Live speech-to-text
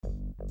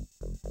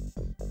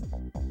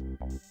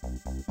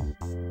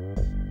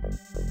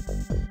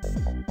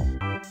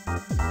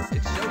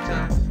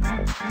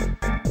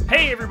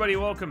Hey everybody,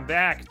 welcome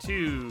back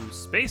to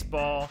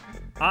Spaceball.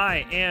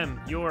 I am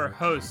your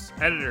host,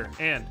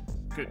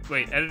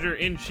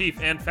 editor-in-chief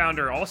and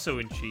founder also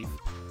in chief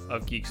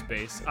of Geek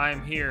Space.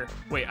 I'm here.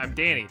 Wait, I'm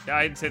Danny.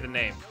 I didn't say the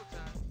name.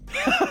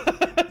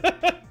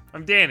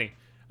 I'm Danny.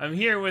 I'm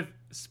here with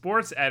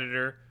sports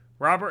editor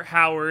Robert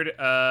Howard,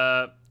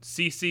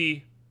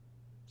 CC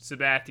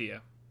Sabathia.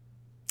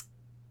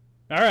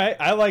 All right,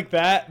 I like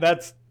that.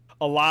 That's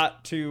a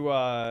lot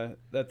to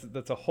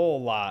that's a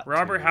whole lot.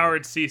 Robert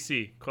Howard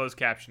CC, closed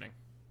captioning.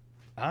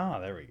 Ah,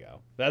 there we go.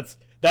 That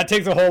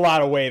takes a whole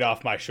lot of weight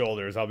off my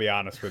shoulders, I'll be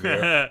honest with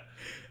you.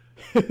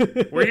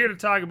 We're here to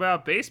talk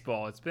about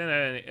baseball. It's been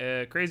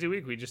a crazy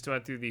week. We just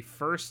went through the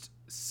first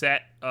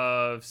set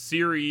of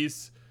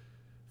series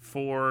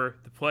for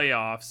the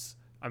playoffs.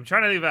 I'm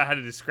trying to think about how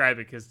to describe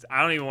it because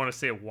I don't even want to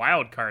say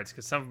wild cards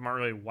because some of them aren't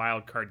really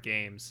wild card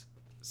games.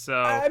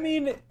 So I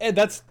mean,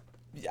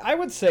 I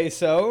would say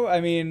so.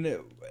 I mean,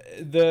 I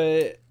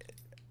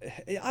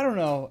don't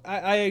know.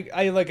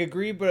 I like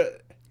agree,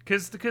 but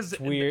because it's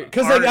weird.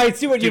 Because I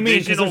see what you mean.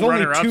 Because there's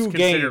only two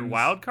games.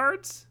 Wild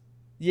cards.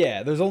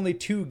 Yeah, there's only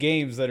two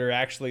games that are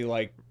actually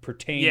like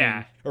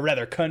pertaining, or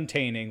rather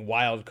containing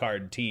wild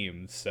card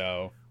teams.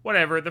 So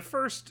whatever. The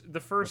first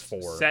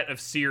set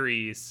of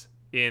series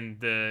in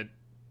the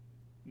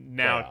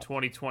now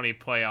 2020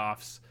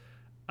 playoffs,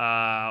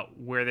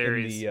 where there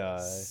is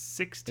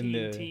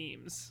 16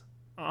 teams.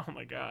 Oh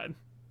my god.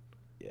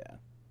 Yeah.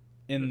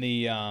 In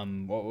the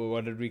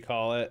what did we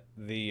call it?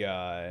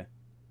 The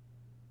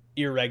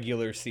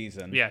irregular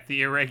season. Yeah,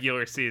 the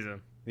irregular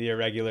season. The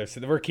irregular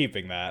season. We're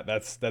keeping that.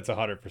 That's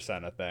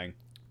 100% a thing.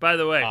 By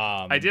the way,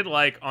 I did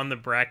like on the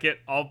bracket.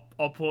 I'll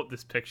pull up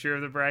this picture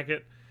of the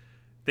bracket.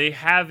 They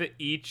have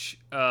each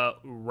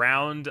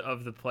round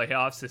of the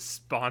playoffs is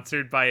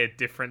sponsored by a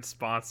different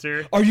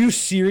sponsor. Are you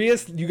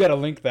serious? You got to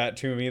link that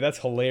to me. That's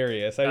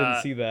hilarious. I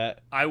didn't see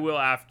that. I will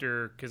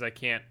after because I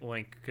can't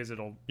link because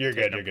it'll. You're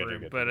good. You're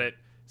good. But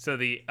so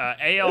the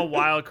AL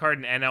Wildcard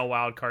and NL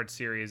Wildcard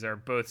series are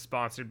both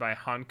sponsored by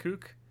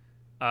Hankook.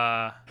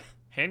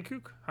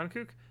 Hankook.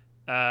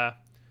 And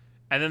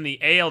then the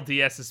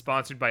ALDS is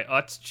sponsored by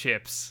Utz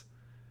Chips.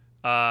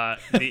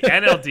 The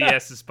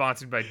NLDS is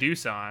sponsored by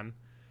Doosan.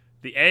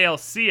 The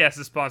ALCS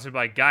is sponsored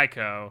by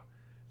Geico.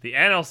 The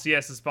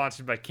NLCS is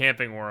sponsored by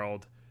Camping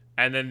World.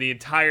 And then the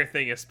entire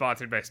thing is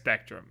sponsored by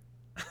Spectrum.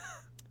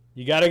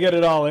 You got to get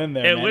it all in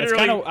there, it man.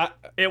 Literally,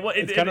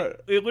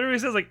 it literally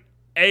says like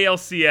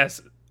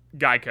ALCS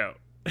Geico.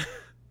 This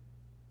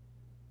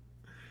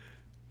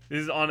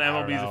is on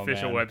MLB's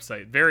official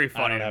website. Very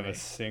funny. I don't have a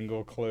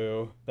single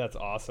clue. That's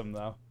awesome,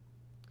 though.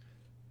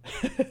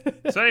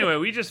 So anyway,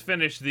 we just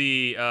finished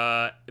the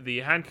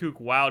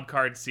Hankook Wild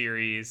Card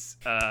Series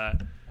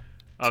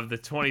of the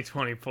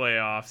 2020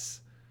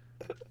 playoffs.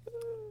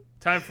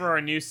 Time for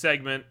our new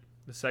segment.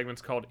 The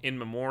segment's called In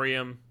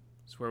Memoriam.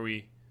 It's where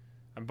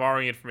I'm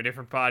borrowing it from a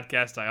different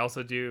podcast I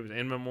also do. It was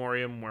In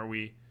Memoriam, where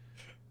we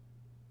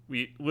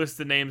list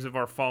the names of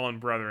our fallen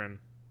brethren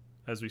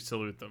as we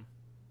salute them.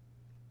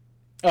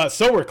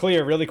 So we're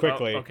clear really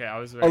quickly. Oh, okay, I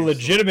was a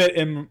legitimate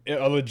in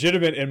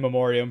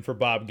memoriam for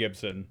Bob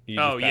Gibson. He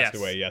just passed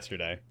away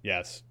yesterday.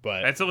 Yes,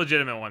 but that's a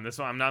legitimate one. This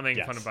one I'm not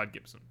making fun of Bob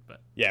Gibson,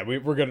 but yeah,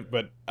 we're gonna.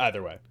 But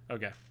either way,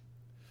 okay.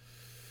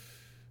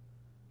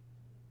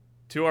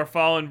 To our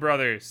fallen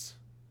brothers,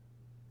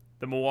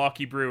 the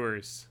Milwaukee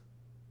Brewers,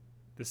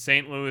 the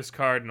St. Louis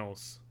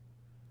Cardinals,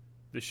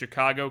 the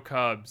Chicago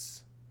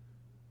Cubs,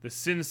 the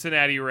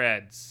Cincinnati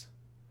Reds,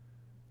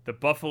 the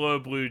Buffalo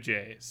Blue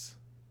Jays,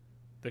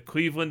 the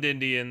Cleveland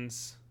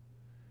Indians,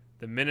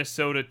 the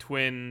Minnesota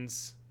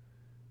Twins,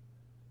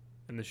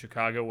 and the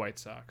Chicago White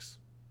Sox.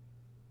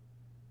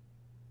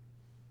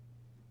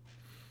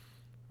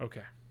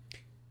 Okay.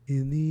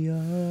 In the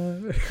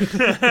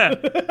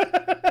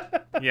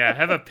Yeah,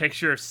 have a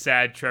picture of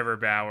sad Trevor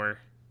Bauer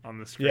on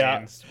the screen.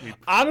 Yeah.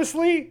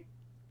 Honestly,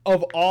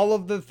 of all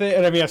of the things,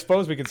 and I mean, I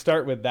suppose we could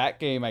start with that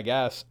game, I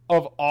guess.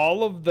 Of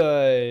all of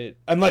the,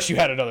 unless you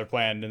had another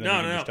plan, and then you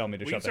can just tell me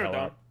to shut the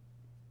hell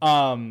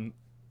up.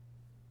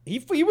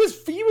 He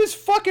was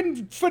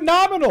fucking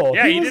phenomenal.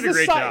 Yeah, he did a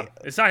great job.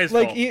 It's not his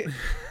fault.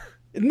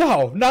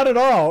 No, not at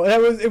all.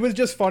 It was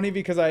just funny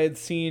because I had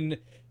seen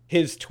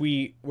his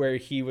tweet where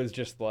he was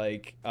just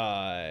like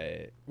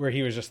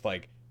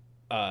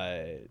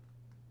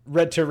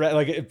red to red,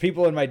 like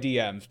people in my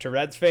DMs to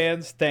Reds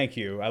fans, thank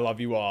you, I love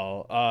you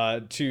all.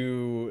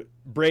 To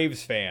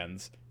Braves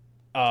fans,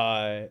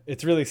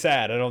 it's really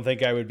sad. I don't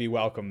think I would be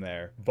welcome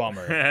there.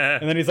 Bummer.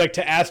 And then he's like,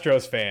 to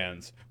Astros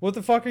fans, what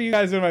the fuck are you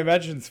guys doing my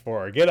mentions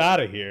for? Get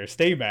out of here.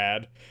 Stay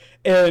mad.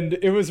 And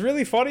it was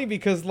really funny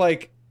because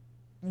like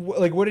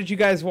what did you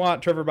guys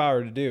want Trevor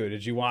Bauer to do?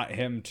 Did you want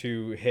him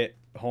to hit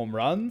home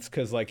runs?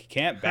 Because like he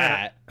can't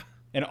bat.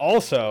 And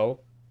also,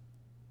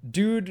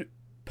 dude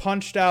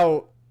punched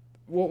out,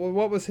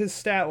 what was his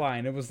stat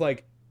line? It was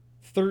like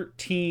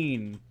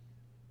 13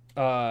 Ks, 7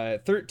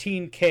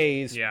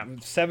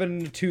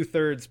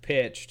 2/3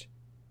 pitched.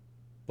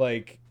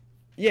 Like,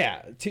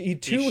 yeah,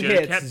 two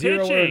hits,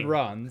 0 earned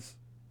runs.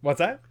 What's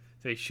that?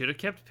 They should have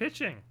kept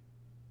pitching.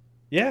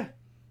 Yeah.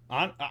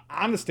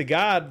 Honest to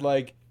God,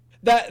 like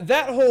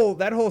that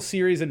whole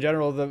series in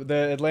general,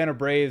 the Atlanta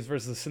Braves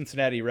versus the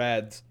Cincinnati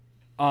Reds.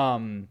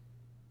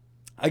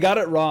 I got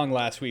it wrong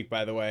last week,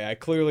 by the way. I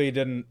clearly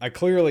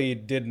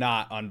did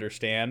not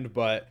understand,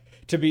 but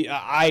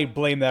I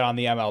blame that on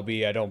the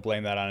MLB. I don't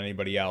blame that on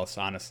anybody else,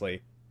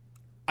 honestly.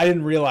 I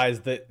didn't realize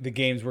that the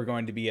games were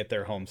going to be at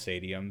their home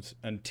stadiums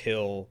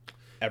until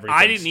everything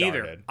I didn't started.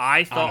 either.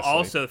 I honestly.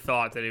 also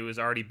thought that it was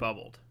already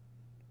bubbled.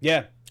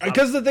 Yeah,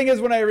 because the thing is,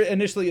 when I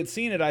initially had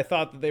seen it, I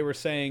thought that they were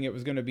saying it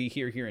was going to be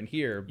here, here, and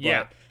here. But,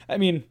 yeah. I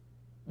mean,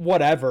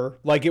 whatever.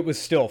 Like, it was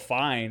still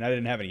fine. I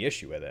didn't have any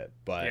issue with it.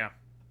 But, yeah.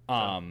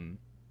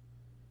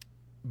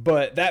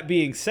 But that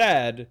being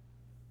said,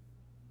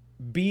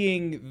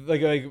 being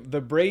like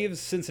the Braves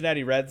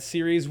Cincinnati Reds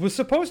series was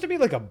supposed to be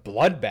like a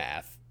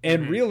bloodbath,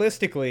 and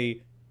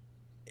realistically,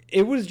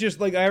 it was just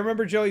like, I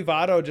remember Joey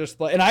Votto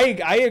just like, and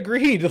I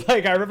agreed.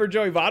 Like, I remember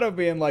Joey Votto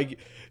being like,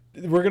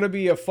 we're gonna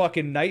be a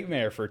fucking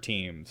nightmare for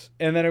teams,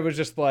 and then it was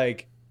just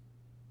like,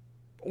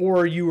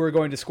 or you were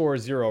going to score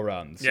 0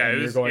 runs. Yeah,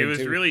 it was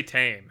really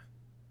tame.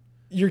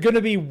 You're going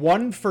to be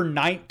 1 for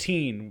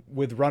 19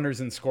 with runners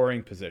in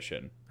scoring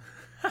position.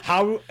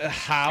 How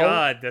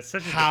God, that's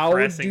such a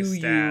depressing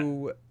stat.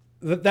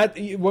 That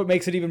what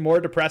makes it even more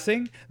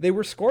depressing? They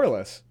were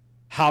scoreless.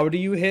 How do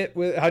you get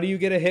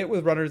a hit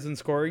with runners in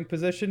scoring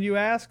position, you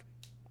ask?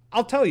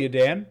 I'll tell you,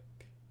 Dan.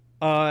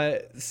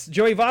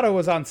 Joey Votto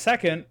was on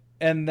second,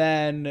 and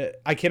then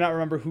I cannot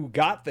remember who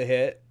got the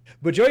hit,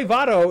 but Joey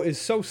Votto is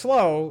so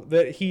slow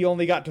that he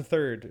only got to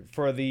third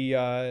for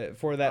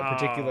that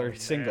particular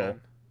single.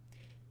 Man.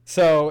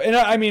 So, and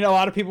I mean, a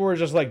lot of people were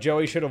just like,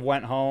 Joey should have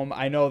went home.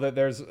 I know that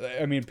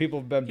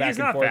people have been back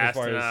and forth as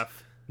far as.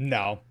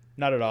 No,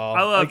 not at all.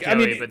 I love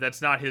Joey, but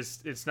it's not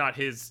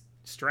his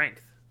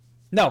strength.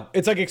 No,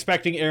 it's like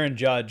expecting Aaron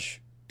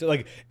Judge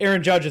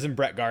Aaron Judge isn't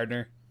Brett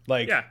Gardner.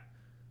 Like, yeah.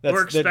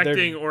 Or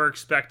expecting,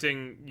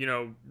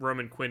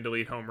 Roman Quinn to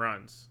lead home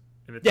runs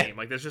in the team.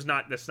 Like, that's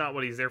not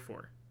what he's there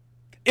for.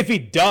 If he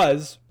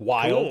does,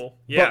 wild. Cool.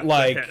 Yeah. But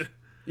like,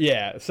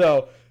 yeah.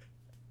 So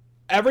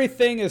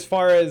everything as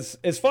far as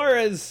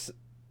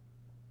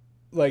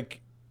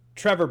like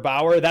Trevor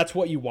Bauer, that's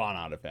what you want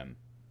out of him.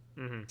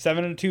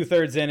 7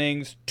 2/3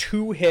 innings,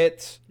 2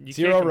 hits,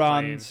 0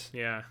 runs.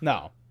 Yeah.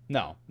 No,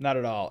 not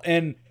at all.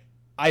 And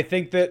I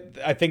think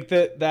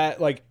that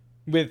like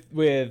with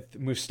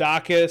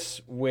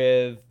Moustakas,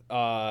 with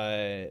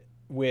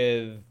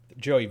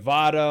Joey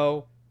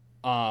Votto,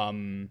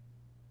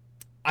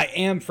 I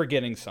am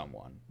forgetting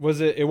someone.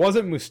 It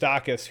wasn't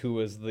Moustakas who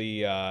was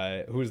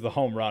the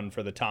home run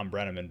for the Tom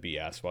Brenneman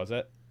BS, was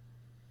it?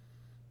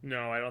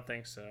 No, I don't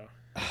think so.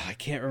 I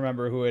can't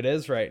remember who it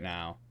is right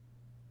now.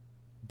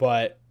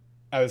 But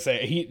I would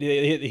say he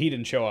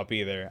didn't show up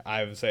either.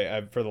 I would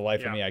say, for the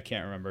life of me, I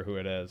can't remember who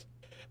it is.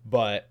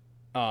 But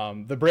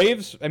the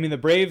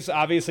Braves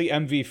obviously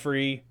MV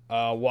free,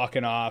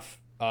 walking off,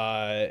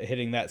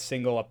 hitting that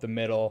single up the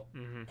middle. I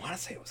want to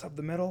say it was up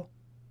the middle.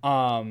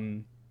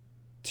 To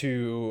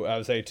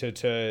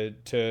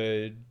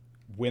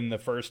win the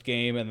first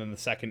game, and then the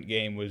second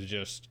game was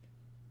just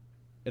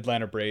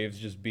Atlanta Braves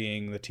just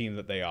being the team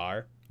that they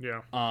are.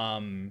 Yeah.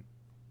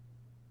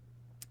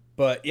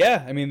 But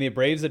yeah, I mean, the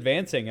Braves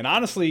advancing, and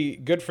honestly,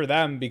 good for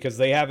them,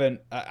 because I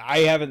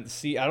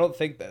don't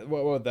think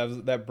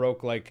that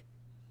broke like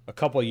a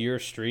couple year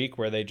streak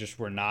where they just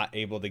were not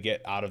able to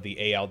get out of the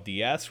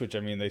ALDS, which, I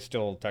mean, they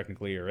still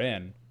technically are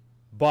in,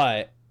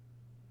 but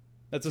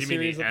that's a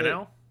series of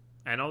NL?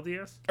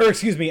 NLDS? Or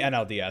excuse me,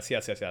 NLDS.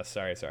 Yes.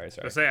 Sorry.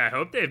 I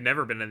hope they've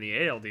never been in the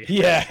ALDS.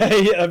 Yeah,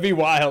 that'd be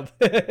wild.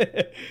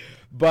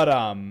 But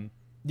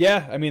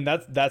yeah, I mean,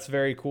 that's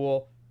very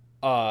cool.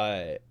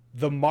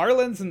 The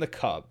Marlins and the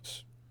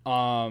Cubs.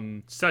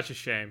 Such a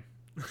shame.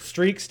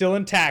 Streak still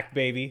intact,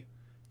 baby.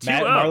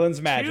 Marlins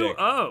magic.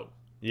 2-0.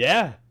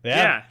 Yeah.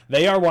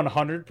 They are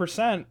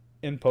 100%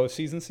 in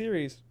postseason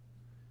series.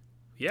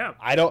 Yeah.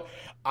 I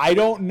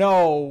don't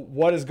know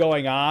what is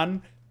going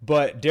on,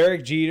 but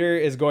Derek Jeter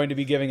is going to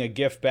be giving a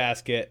gift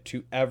basket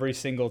to every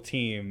single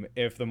team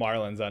if the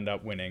Marlins end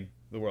up winning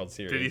the World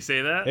Series. Did he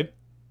say that?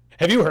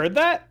 Have you heard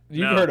that?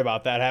 You've heard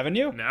about that, haven't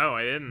you? No,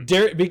 I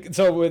didn't.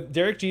 So with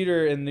Derek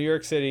Jeter in New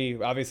York City,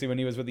 obviously when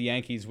he was with the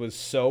Yankees, was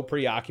so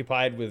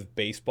preoccupied with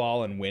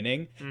baseball and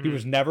winning. He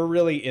was never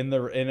really in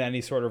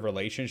any sort of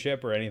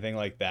relationship or anything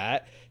like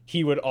that.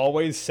 He would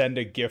always send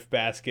a gift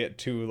basket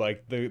to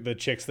like the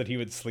chicks that he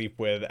would sleep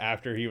with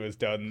after he was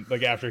done,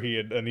 like after he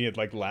had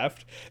like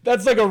left.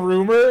 That's like a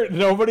rumor.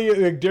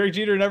 Derek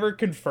Jeter never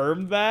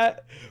confirmed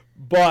that,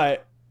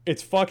 but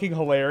it's fucking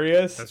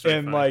hilarious. That's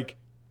really funny. Like,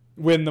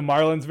 when the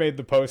Marlins made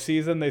the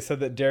postseason, they said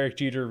that Derek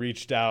Jeter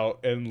reached out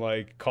and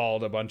like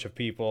called a bunch of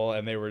people,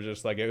 and they were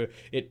just like,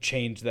 it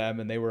changed them,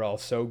 and they were all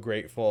so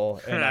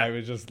grateful. And I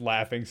was just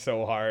laughing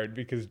so hard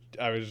because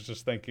I was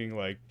just thinking,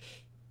 like,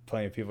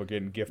 plenty of people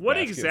getting gift What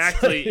baskets.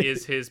 exactly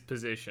is his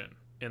position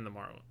in the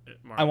Marlins?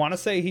 I want to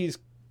say he's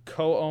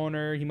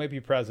co-owner. He might be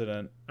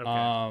president. Okay.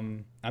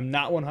 I'm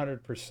not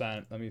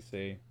 100%. Let me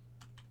see.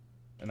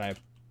 And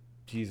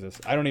Jesus,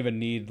 I don't even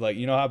need like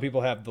you know how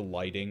people have the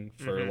lighting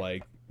for Mhm.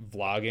 like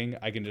vlogging.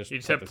 I can just You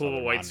just put have this pull a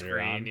other white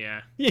monitor on. screen,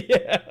 yeah.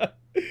 Yeah.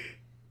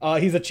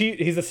 He's a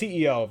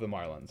CEO of the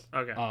Marlins.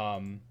 Okay.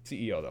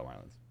 CEO of the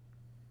Marlins.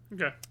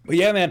 Okay. But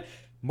yeah, man,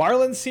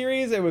 Marlins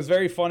series. It was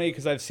very funny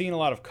because I've seen a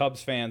lot of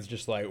Cubs fans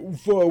just like,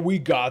 we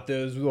got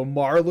this, the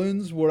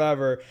Marlins,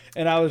 whatever.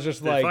 And I was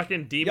just The like,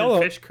 fucking demon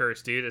y'all, fish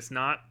curse, dude. It's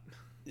not.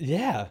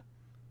 yeah,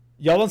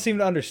 y'all don't seem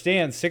to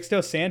understand.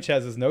 Sixto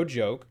Sanchez is no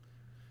joke.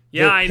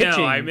 Yeah, Their I know.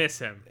 pitching- I miss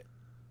him.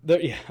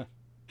 Yeah,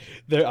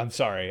 I'm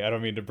sorry, I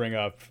don't mean to bring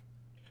up.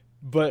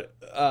 But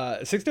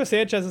Sixto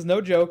Sanchez is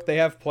no joke. They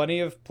have plenty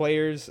of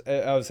players,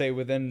 I would say,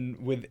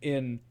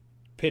 within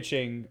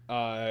pitching,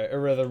 or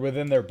rather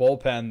within their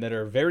bullpen that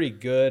are very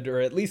good, or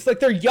at least like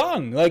they're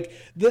young. Like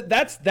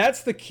that's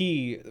the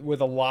key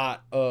with a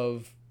lot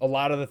of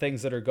the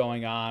things that are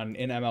going on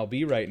in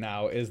MLB right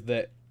now is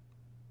that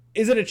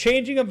is it a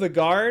changing of the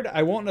guard?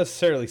 I won't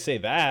necessarily say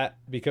that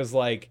because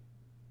like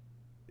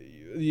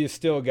you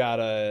still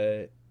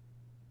gotta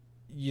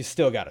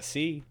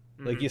see.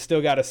 Like, you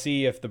still got to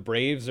see if the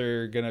Braves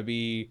are going to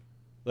be,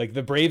 like,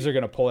 the Braves are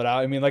going to pull it out.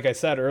 I mean, like I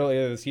said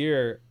earlier this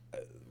year,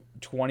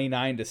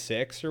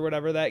 29-6 or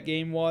whatever that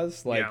game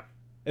was. Like, Yeah.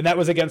 and that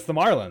was against the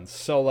Marlins.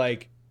 So,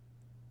 like,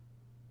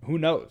 who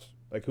knows?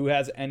 Like, who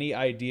has any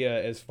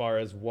idea as far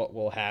as what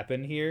will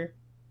happen here?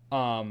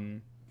 I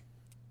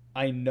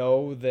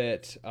know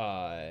that,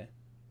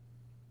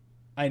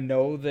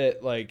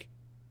 like,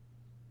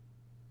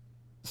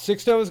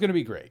 Sixto is going to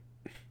be great.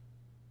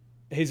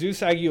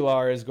 Jesus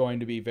Aguilar is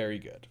going to be very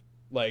good.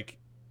 Like,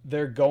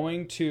 they're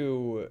going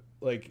to,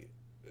 like,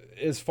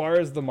 as far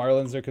as the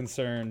Marlins are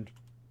concerned,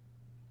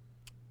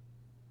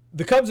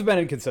 the Cubs have been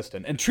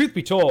inconsistent. And truth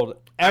be told,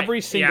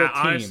 every single team...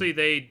 honestly,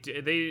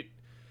 they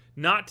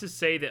not to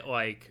say that,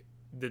 like,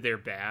 that they're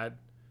bad,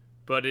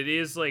 but it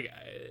is, like,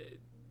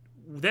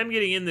 them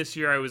getting in this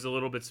year, I was a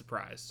little bit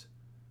surprised.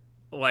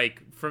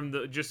 Like, from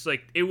the, just,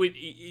 like, it would,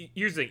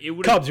 here's the thing, it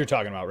would Cubs you're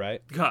talking about,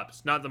 right?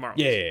 Cubs, not the Marlins.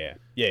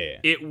 Yeah.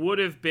 It would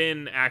have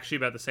been actually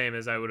about the same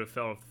as I would have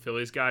felt if the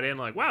Phillies got in.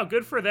 Like, wow,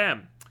 good for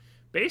them.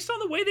 Based on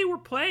the way they were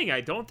playing,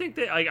 I don't think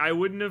that, like, I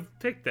wouldn't have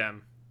picked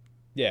them.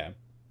 Yeah,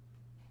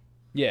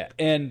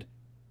 and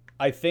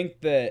I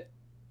think that,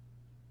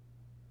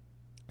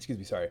 excuse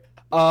me, sorry.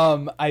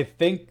 I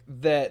think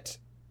that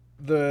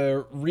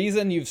the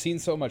reason you've seen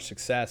so much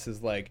success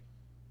is, like,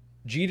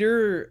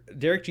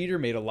 Derek Jeter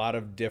made a lot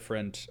of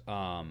different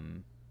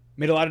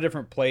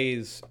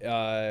plays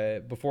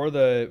before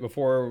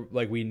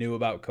like we knew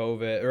about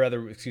COVID, or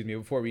rather, excuse me,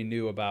 before we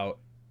knew about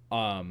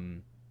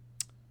the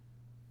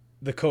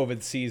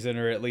COVID season,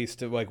 or at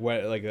least like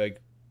when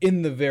like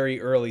in the very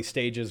early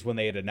stages when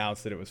they had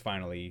announced that it was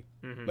finally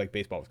like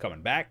baseball was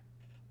coming back.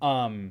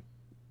 I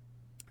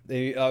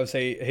would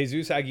say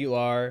Jesus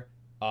Aguilar.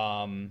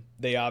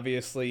 They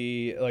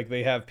obviously, like,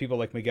 they have people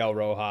like Miguel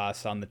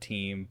Rojas on the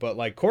team, but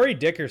like Corey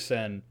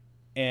Dickerson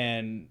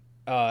and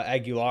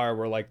Aguilar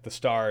were like the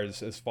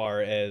stars as far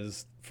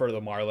as for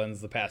the Marlins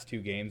the past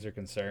two games are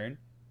concerned.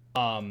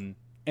 And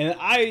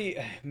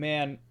I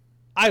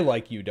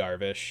like Yu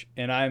Darvish,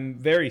 and I'm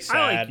very sad.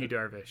 I like Yu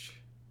Darvish.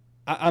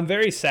 I'm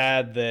very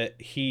sad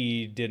that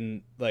he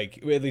didn't, like,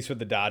 at least with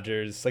the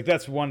Dodgers. Like,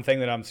 that's one thing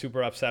that I'm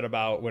super upset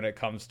about when it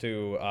comes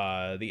to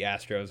the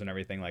Astros and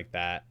everything like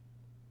that.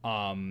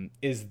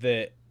 Is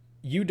that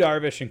Yu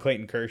Darvish and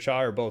Clayton Kershaw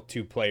are both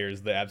two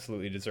players that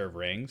absolutely deserve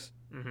rings.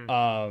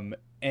 And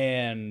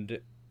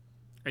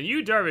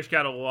Yu Darvish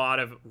got a lot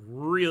of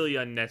really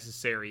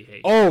unnecessary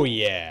hate. Oh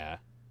yeah.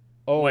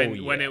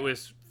 When it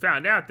was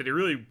found out that it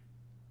really,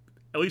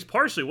 at least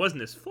partially,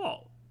 wasn't his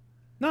fault.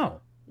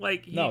 No.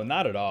 Like, no,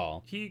 not at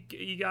all.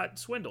 He got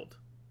swindled.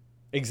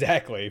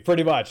 Exactly.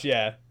 Pretty much,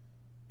 yeah.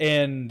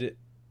 And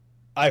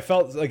I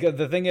felt like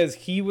the thing is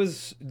he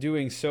was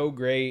doing so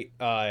great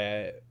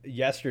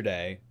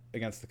yesterday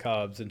against the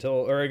Cubs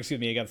against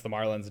the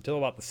Marlins until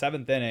about the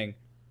seventh inning.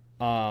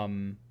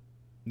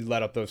 He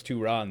let up those two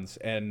runs,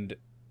 and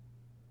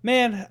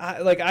man, I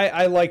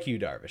like Yu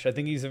Darvish. I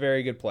think he's a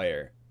very good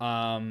player.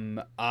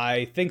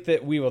 I think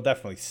that we will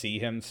definitely see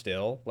him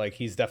still. Like,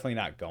 he's definitely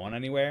not going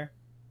anywhere.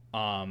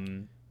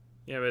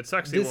 Yeah, but it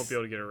sucks he won't be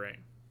able to get a ring.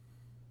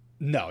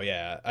 No,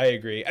 yeah, I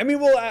agree. I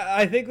mean, well,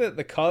 I think that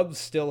the Cubs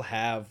still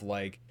have,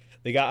 like,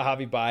 they got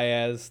Javi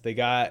Baez, they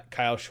got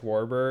Kyle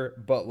Schwarber,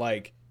 but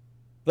like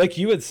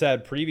you had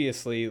said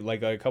previously,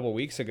 like a couple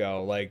weeks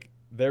ago, like,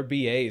 their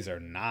BAs are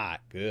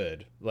not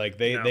good. Like,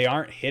 they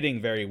aren't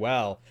hitting very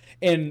well.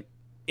 And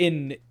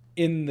in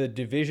the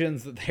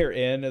divisions that they're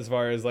in, as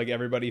far as like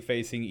everybody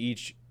facing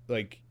each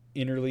like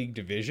interleague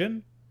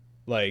division,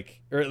 like,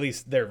 or at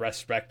least their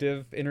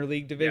respective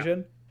interleague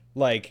division,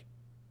 like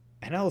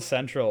NL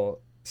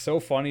Central.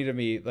 So funny to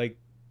me, like,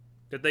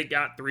 that they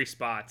got 3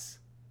 spots.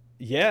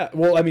 Yeah,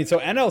 well, I mean, so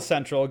NL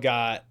Central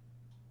got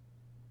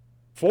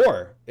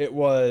 4. It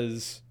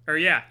was,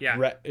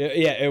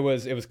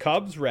 it was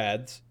Cubs,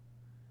 Reds,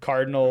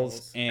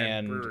 Cardinals,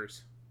 and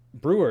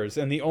Brewers,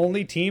 and the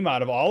only team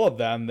out of all of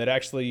them that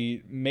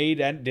actually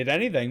did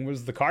anything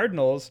was the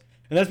Cardinals.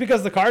 And that's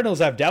because the Cardinals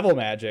have devil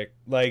magic,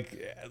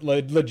 like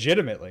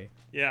legitimately.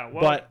 Yeah,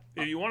 well, But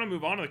if you want to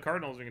move on to the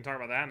Cardinals, we can talk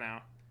about that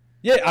now.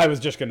 yeah, I was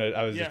just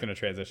gonna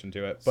transition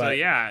to it. But So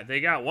yeah, they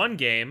got one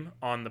game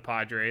on the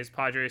Padres.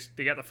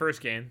 They got the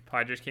first game.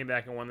 Padres came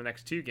back and won the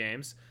next 2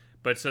 games.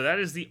 But so that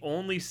is the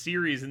only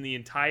series in the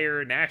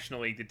entire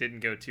National League that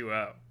didn't go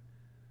 2-0.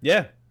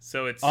 yeah,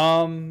 So it's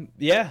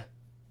yeah,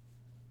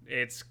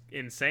 it's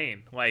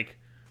insane. Like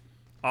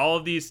all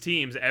of these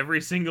teams,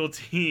 every single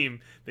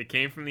team that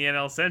came from the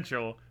NL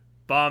Central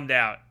bombed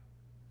out.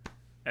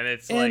 And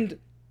it's like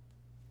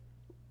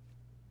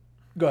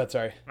go ahead,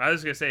 sorry. I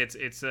was going to say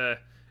it's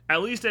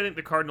at least I think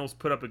the Cardinals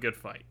put up a good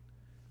fight.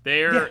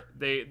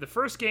 The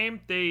first game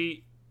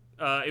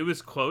it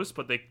was close,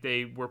 but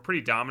they were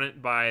pretty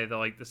dominant by the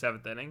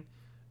 7th inning.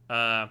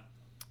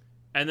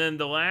 And then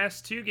the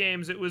last 2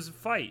 games it was a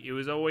fight. It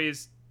was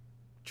always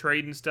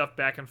trading stuff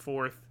back and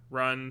forth,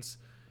 runs.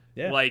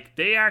 Yeah. Like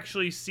they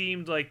actually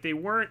seemed like they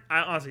weren't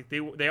honestly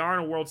they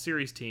aren't a World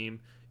Series team.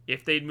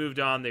 If they'd moved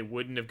on, they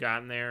wouldn't have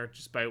gotten there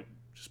just by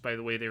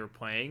the way they were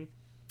playing.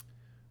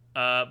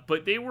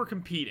 But they were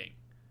competing.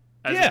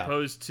 As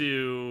opposed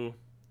to,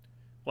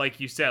 like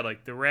you said,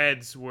 like the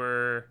Reds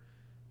were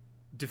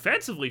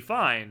defensively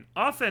fine.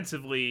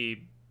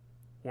 Offensively,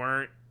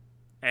 weren't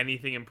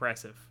anything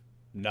impressive.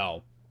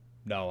 No,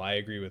 I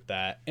agree with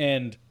that.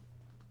 And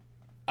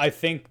I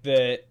think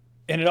that,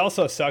 and it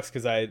also sucks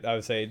because I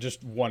would say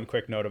just one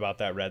quick note about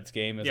that Reds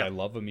game is I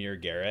love Amir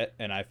Garrett,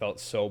 and I felt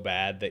so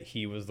bad that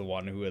he was the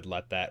one who had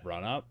let that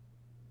run up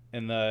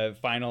in the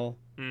final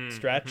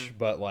stretch.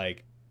 But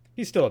like,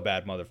 he's still a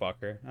bad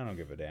motherfucker. I don't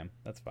give a damn.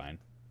 That's fine.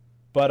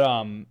 But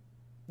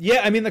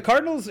yeah, I mean the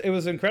Cardinals. It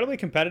was incredibly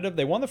competitive.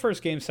 They won the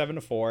first game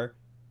 7-4,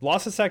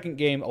 lost the second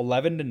game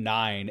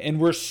 11-9, and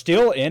we're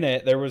still in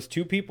it. There was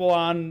 2 people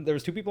on. There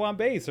was 2 people on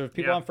base. There was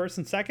people on first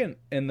and second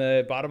in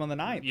the bottom of the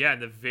 9th. Yeah,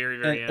 the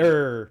very end.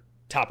 Or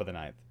top of the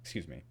 9th.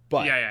 Excuse me.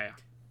 But yeah.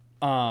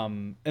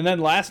 And then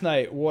last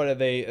night, what are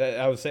they?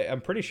 I would say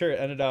I'm pretty sure it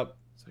ended up.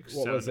 It's like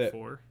what was it?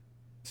 7-4.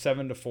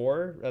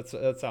 7-4.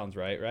 That sounds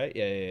right, right?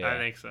 Yeah. I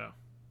think so.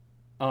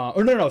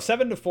 Or no,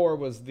 7-4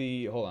 was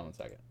the. Hold on one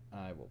second.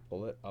 I will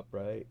pull it up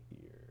right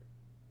here.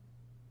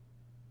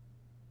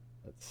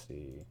 Let's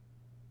see.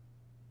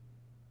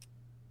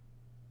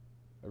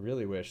 I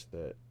really wish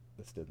that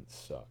this didn't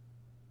suck,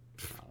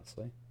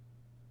 honestly.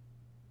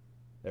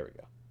 There we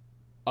go.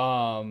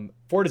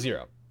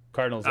 4-0.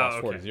 Cardinals lost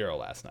 4-0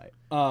 last night.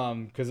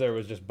 Because there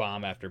was just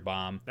bomb after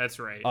bomb. That's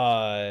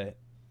right.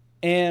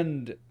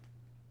 And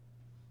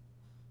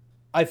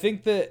I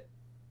think that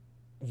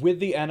with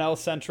the NL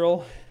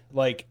Central,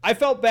 like I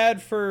felt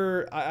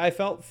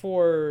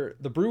for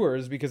the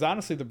Brewers because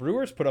honestly the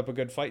Brewers put up a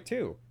good fight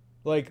too.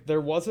 Like there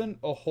wasn't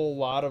a whole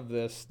lot of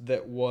this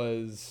that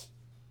was,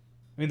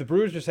 I mean the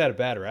Brewers just had a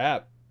bad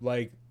rap.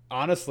 Like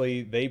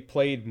honestly they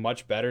played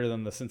much better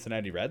than the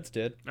Cincinnati Reds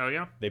did. Oh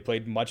yeah. They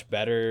played much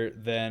better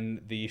than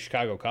the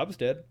Chicago Cubs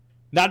did.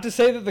 Not to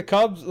say that the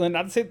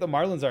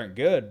Marlins aren't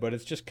good, but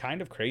it's just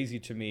kind of crazy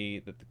to me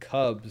that the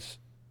Cubs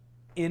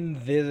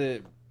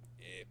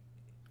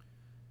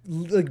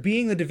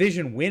being the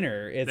division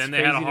winner, it's then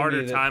they had a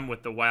harder time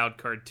with the wild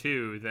card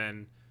too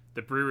than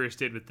the Brewers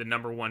did with the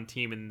number 1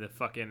 team in the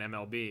fucking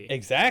MLB.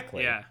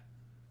 Exactly. Yeah.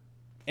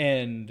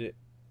 And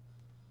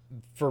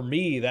for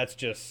me, that's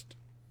just.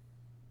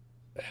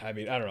 I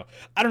mean, I don't know.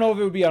 I don't know if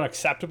it would be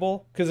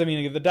unacceptable because I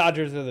mean, the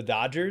Dodgers are the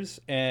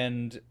Dodgers,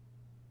 and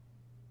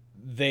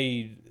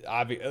they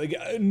obviously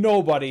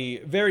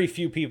nobody, very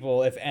few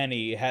people, if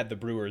any, had the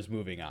Brewers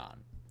moving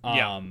on.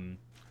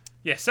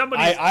 Yeah,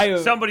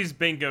 somebody's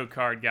bingo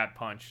card got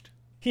punched.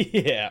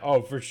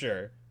 Yeah, for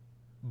sure.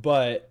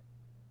 But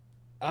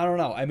I don't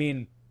know. I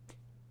mean,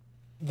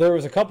 there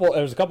was a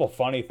couple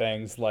funny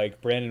things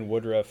like Brandon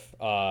Woodruff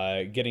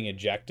getting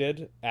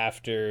ejected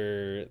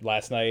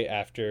last night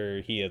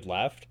after he had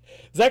left.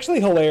 It's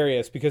actually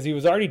hilarious because he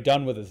was already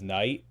done with his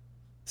night.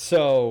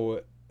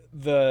 So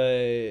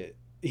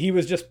he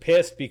was just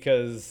pissed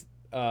because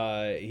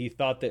he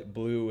thought that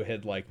Blue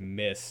had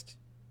missed.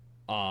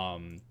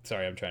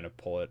 Sorry, I'm trying to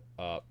pull it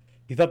up.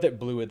 He thought that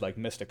Blue had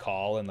missed a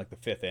call in the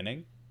 5th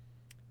inning.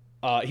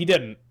 He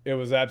didn't. It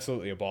was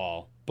absolutely a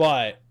ball.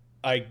 But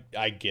I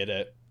get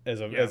it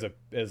as a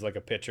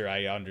pitcher.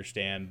 I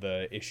understand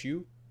the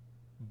issue.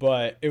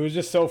 But it was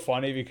just so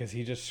funny because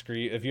he just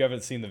screamed. If you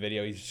haven't seen the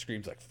video, he just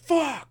screams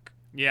 "fuck."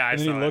 Yeah, and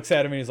then he looks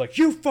at him and he's like,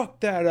 "You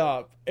fucked that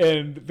up."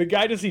 And the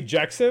guy just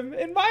ejects him.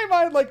 In my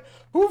mind,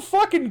 who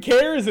fucking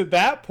cares at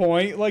that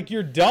point?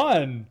 You're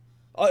done.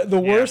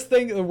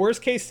 The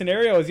worst case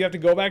scenario is you have to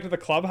go back to the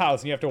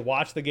clubhouse and you have to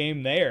watch the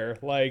game there.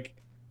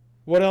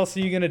 What else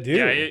are you gonna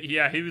do?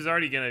 Yeah, he was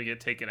already gonna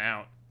get taken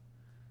out.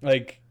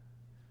 I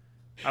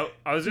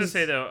was gonna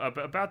say though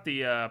about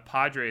the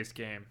Padres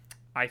game.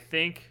 I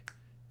think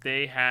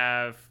they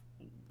have.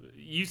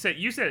 You said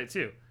it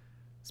too.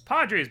 This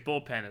Padres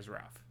bullpen is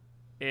rough.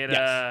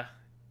 Yes.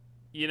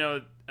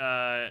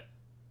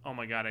 Oh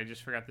my god, I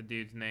just forgot the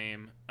dude's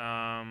name.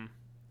 I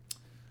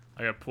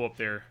gotta pull up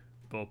their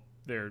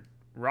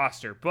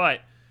roster, but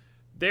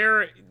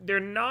they're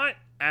not.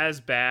 as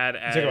bad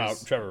You as talking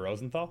about Trevor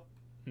Rosenthal?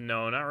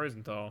 no, not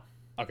Rosenthal.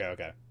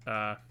 Okay.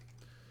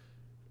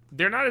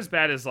 They're not as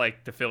bad as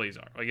like the Phillies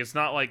are. Like it's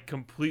not like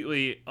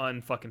completely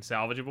unfucking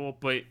salvageable,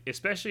 but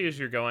especially as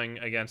you're going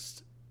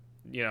against,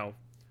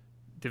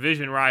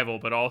 division rival,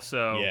 but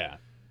also Yeah.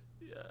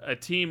 a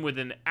team with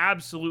an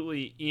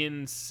absolutely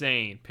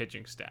insane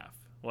pitching staff.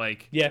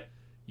 Like Yeah.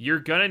 you're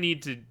gonna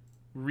need to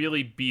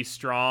really be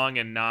strong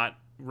and not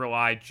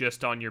rely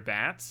just on your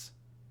bats.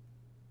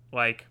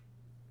 Like,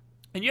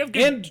 and you have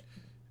good. And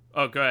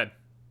Oh, go ahead.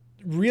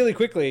 really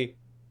quickly,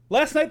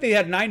 last night they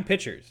had 9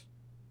 pitchers.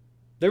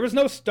 There was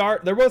no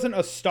start. There wasn't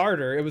a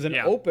starter. It was an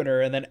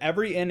opener, and then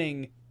every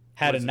inning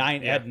had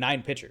had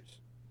 9 pitchers.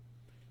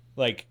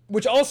 Like,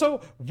 which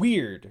also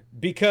weird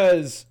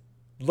because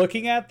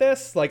looking at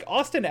this, like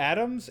Austin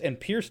Adams and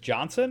Pierce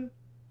Johnson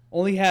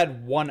only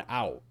had 1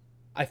 out.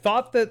 I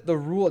thought that the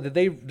rule did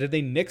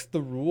they nix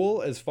the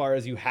rule as far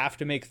as you have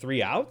to make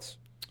 3 outs?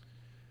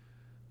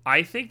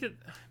 I think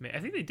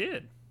they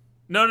did.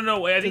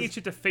 No. I think it's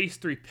just to face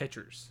 3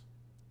 pitchers.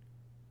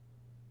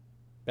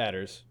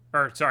 Batters.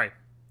 Or sorry,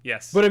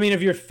 yes. But I mean,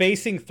 if you're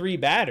facing 3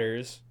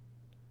 batters,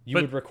 you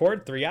would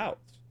record 3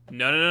 outs.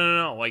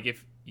 No. Like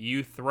if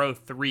you throw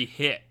 3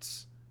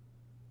 hits,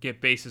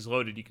 get bases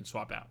loaded, you can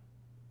swap out.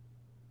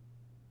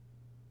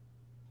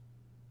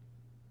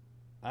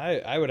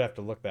 I would have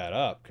to look that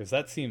up because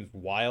that seems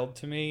wild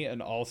to me,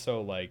 and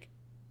also like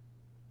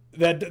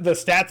that the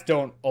stats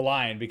don't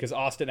align because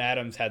Austin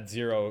Adams had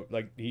 0,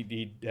 like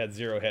he had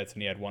 0 hits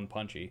and he had 1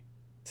 punchy,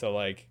 so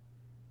like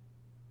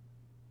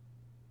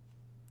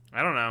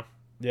I don't know.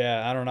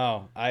 Yeah, I don't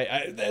know.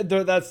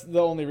 That's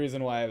the only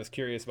reason why I was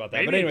curious about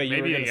that. But anyway,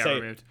 you were going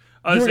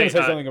to say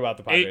something about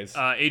the Padres.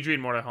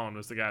 Adrian Morejon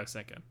was the guy I was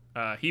thinking.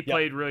 He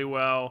played really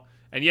well,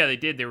 and yeah, they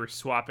did. They were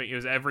swapping. It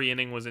was every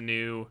inning was a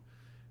new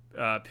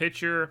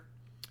pitcher,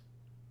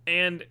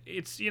 and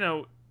it's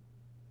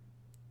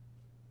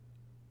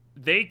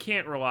they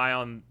can't rely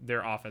on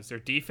their offense. Their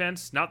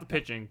defense, not the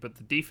pitching, but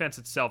the defense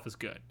itself is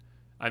good.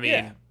 I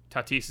mean,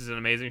 Tatis is an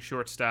amazing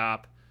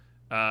shortstop.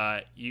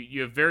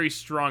 You have very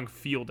strong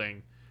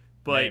fielding,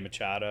 but Manny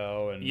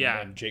Machado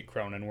and Jake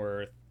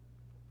Cronenworth.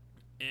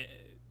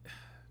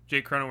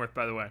 Jake Cronenworth,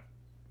 by the way,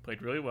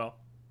 played really well.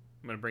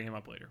 I'm gonna bring him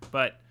up later,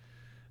 but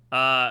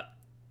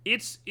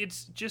it's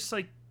just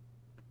like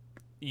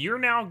you're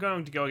now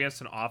going to go against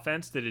an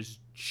offense that is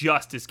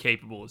just as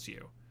capable as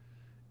you,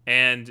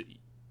 and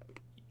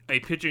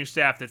a pitching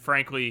staff that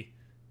frankly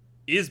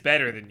is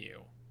better than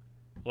you.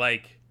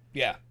 Like,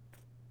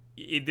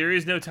 there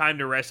is no time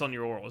to rest on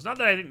your laurels. Not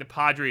that I think the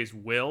Padres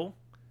will,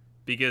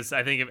 because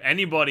I think if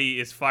anybody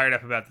is fired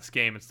up about this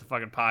game, it's the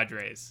fucking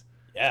Padres.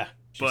 Yeah.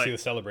 Did you see the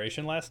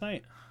celebration last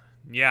night?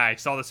 Yeah, I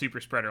saw the super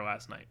spreader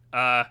last night.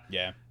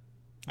 Yeah.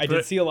 I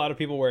did see a lot of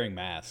people wearing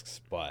masks,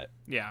 but...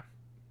 Yeah.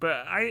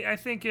 But I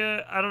think,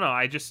 I don't know,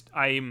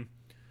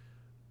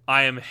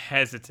 I am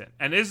hesitant.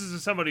 And this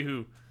is somebody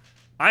who,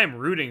 I am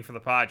rooting for the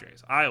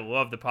Padres. I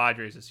love the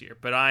Padres this year,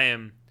 but I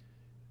am...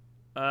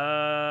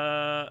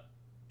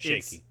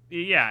 shaky.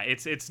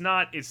 It's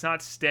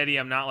not steady.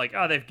 I'm not like,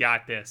 oh, they've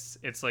got this.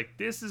 It's like,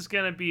 this is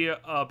going to be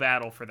a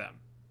battle for them.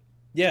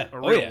 Yeah. A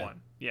real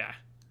one. Yeah.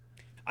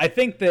 I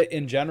think that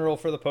in general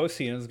for the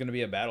postseason is going to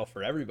be a battle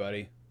for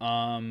everybody.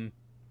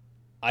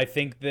 I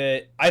think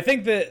that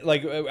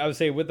like I would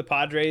say with the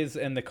Padres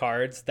and the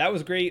Cards, that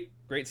was great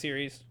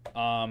series.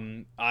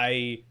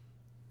 I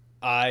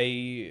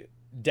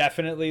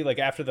definitely, like,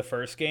 after the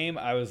first game,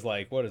 I was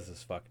like, what is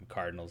this fucking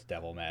Cardinals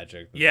devil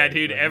magic? Yeah,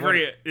 dude,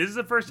 this is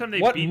the first time they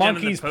beat them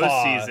in the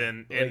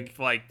postseason in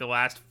like the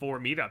last 4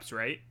 meetups,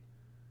 right?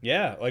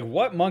 Yeah, like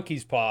what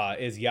monkey's paw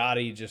is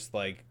Yachty just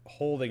like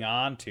holding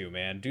on to,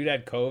 man? Dude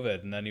had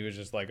COVID, and then he was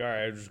just like, all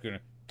right,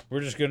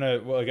 we're just gonna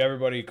like,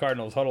 everybody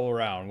Cardinals huddle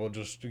around. We'll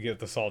just get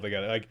this all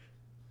together. Like,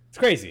 it's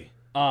crazy.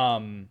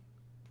 But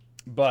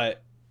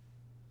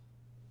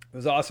it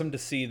was awesome to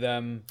see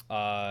them.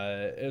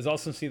 It was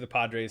awesome to see the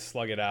Padres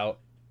slug it out.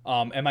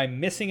 Am I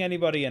missing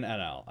anybody in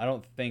NL? I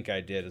don't think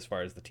I did as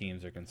far as the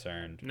teams are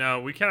concerned.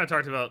 No, we kind of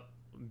talked about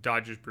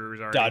Dodgers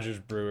Brewers already. Dodgers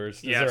Brewers.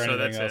 Is there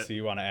anything else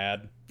you want to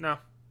add? No.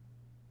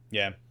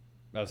 Yeah.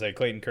 I would say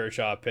Clayton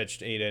Kershaw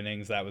pitched 8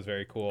 innings. That was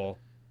very cool.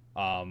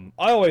 I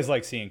always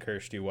like seeing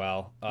Kersh do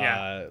well.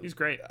 Yeah, he's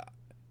great.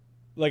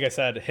 Like I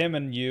said, him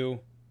and you,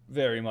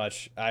 very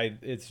much.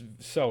 It's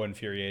so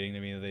infuriating to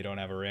me that they don't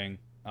have a ring.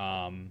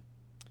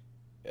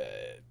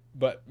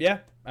 But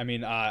yeah, I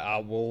mean, I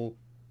will.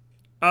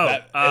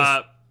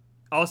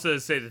 Also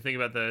say the thing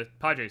about the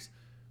Padres,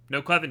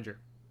 no Clevenger.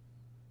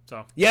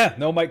 So yeah,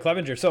 no Mike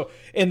Clevenger. So,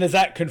 and is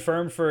that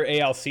confirmed for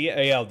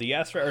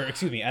ALDS, or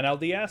excuse me,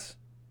 NLDS?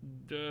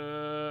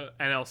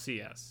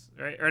 NLCS,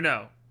 right? Or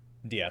no?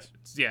 DS.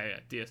 Yeah,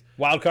 DS.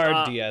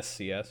 Wildcard, DS,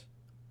 CS.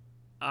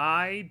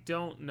 I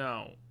don't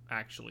know,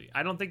 actually.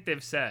 I don't think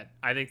they've said.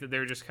 I think that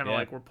they're just kind of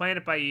like, we're playing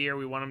it by ear.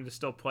 We want them to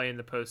still play in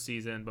the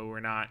postseason, but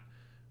we're not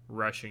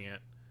rushing it.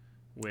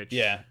 Which...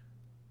 Yeah.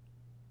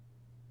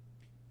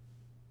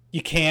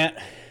 You can't.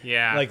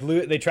 Yeah. Like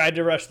they tried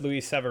to rush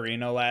Luis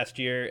Severino last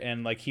year,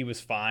 and like he was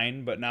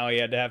fine, but now he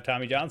had to have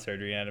Tommy John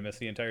surgery and had to miss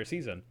the entire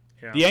season.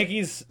 Yeah.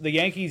 The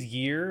Yankees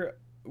year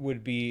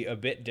would be a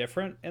bit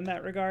different in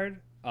that regard,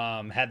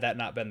 had that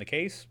not been the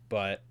case.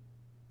 But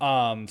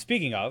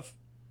speaking of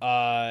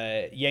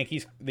the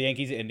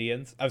Yankees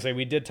Indians, I would say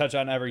we did touch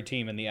on every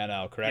team in the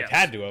NL, correct? Yes.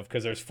 Had to have,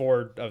 because there's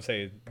 4. I would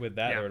say with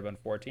that there would have been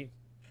 4 teams.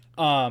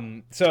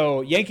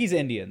 So Yankees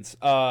Indians.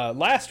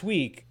 Last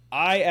week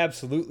I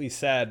absolutely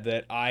said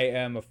that I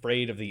am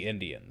afraid of the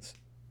Indians.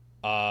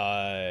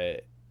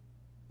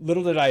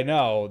 Little did I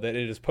know that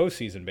it is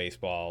postseason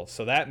baseball,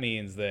 so that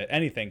means that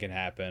anything can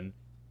happen,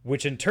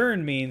 which in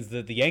turn means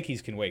that the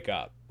Yankees can wake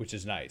up, which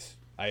is nice.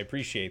 I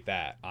appreciate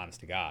that, honest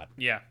to God.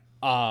 Yeah.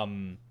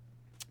 And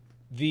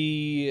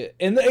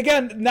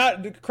again,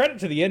 not credit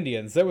to the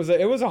Indians. It was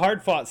a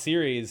hard fought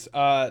series.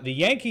 The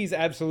Yankees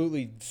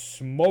absolutely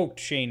smoked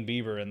Shane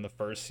Bieber in the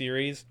first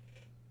series.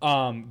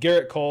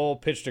 Garrett Cole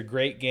pitched a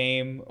great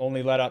game,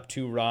 only let up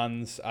 2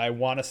 runs. I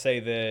want to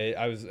say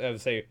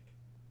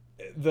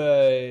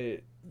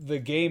the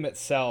game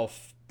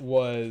itself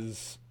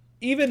was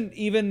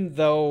even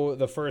though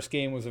the first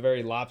game was a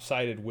very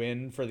lopsided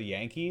win for the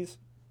Yankees.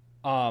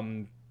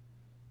 I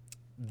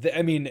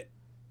mean,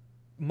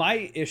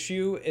 my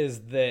issue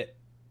is that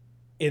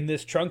in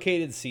this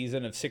truncated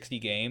season of 60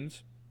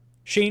 games,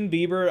 Shane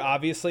Bieber,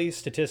 obviously,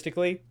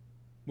 statistically,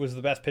 was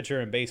the best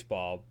pitcher in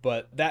baseball.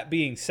 But that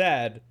being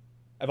said,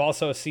 I've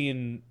also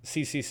seen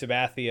CC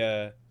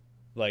Sabathia,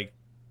 like,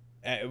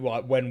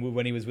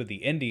 when he was with the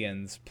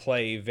Indians,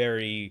 play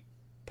very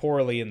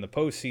poorly in the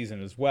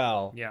postseason as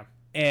well. Yeah.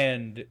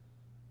 And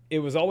it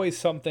was always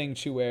something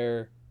to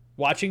where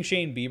watching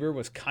Shane Bieber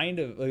was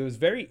it was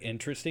very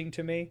interesting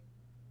to me.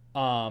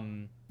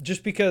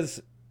 Just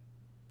because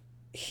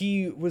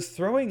he was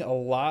throwing a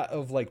lot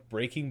of like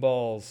breaking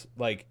balls,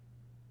 like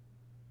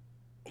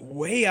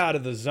way out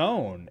of the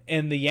zone,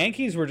 and the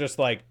Yankees were just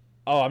like,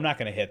 "Oh, I'm not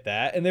going to hit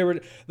that." And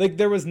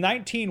there was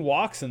 19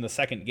 walks in the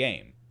second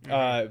game,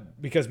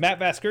 because Matt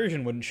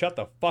Vasgersian wouldn't shut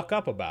the fuck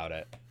up about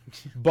it.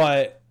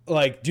 But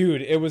like,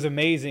 dude, it was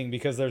amazing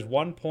because there's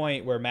one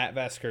point where Matt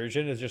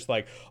Vasgersian is just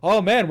like,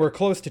 "Oh man, we're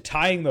close to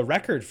tying the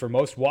record for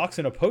most walks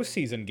in a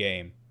postseason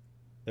game."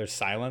 There's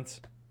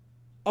silence.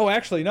 Oh,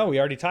 actually, no, we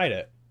already tied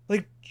it.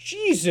 Like,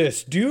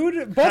 Jesus,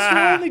 dude. Buster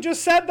only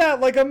just said that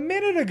like a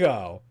minute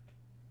ago.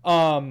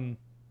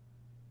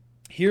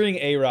 Hearing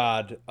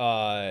A-Rod,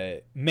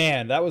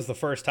 man, that was the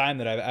first time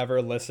that I've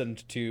ever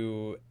listened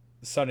to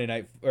Sunday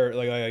night, or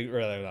like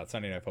not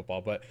Sunday Night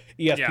Football, but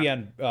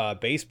ESPN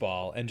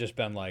baseball, and just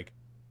been like,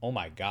 oh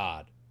my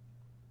God.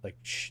 Like,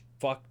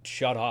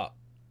 shut up.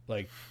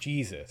 Like,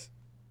 Jesus.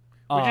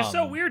 Which is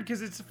so weird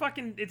because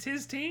it's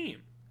his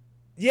team.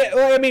 Yeah,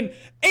 well, I mean,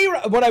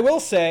 what I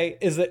will say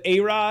is that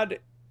A-Rod,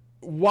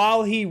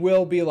 while he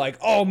will be like,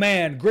 oh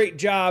man, great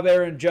job,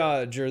 Aaron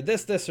Judge, or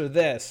this, or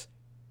this,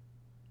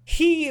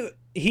 he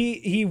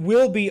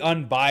will be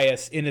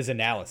unbiased in his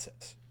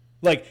analysis.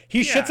 Like,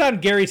 he shits on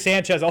Gary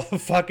Sanchez all the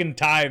fucking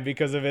time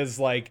because of his,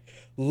 like,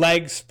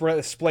 legs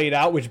splayed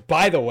out, which,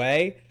 by the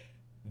way,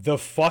 the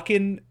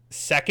fucking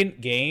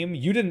second game,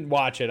 you didn't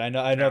watch it. I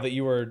know that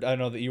you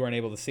weren't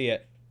able to see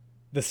it.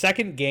 The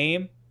second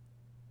game,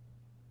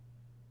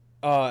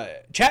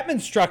 Chapman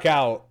struck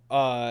out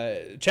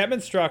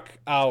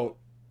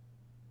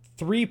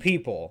 3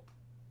 people,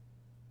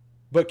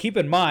 but keep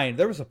in mind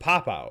there was a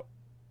pop out.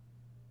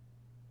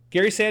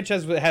 Gary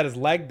Sanchez had his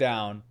leg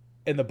down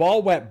and the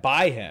ball went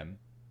by him,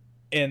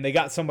 and they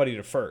got somebody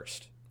to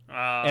first.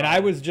 And I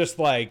was just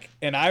like,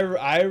 and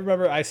I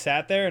remember I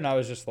sat there and I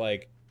was just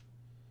like,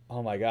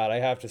 oh my God, I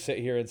have to sit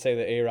here and say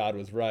that A-Rod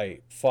was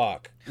right.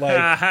 Fuck.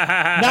 Like,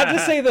 not to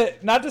say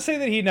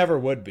that he never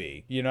would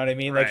be. You know what I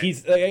mean? Right. Like,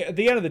 he's, at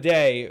the end of the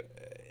day,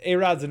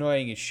 A-Rod's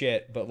annoying as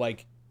shit, but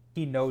like,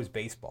 he knows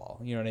baseball.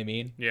 You know what I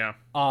mean? Yeah.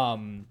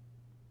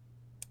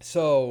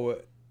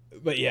 So,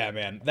 but yeah,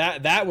 man,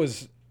 that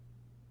was,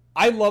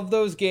 I love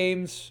those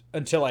games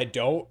until I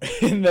don't.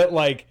 And that,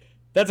 like,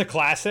 that's a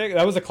classic.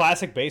 That was a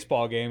classic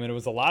baseball game, and it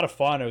was a lot of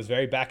fun. It was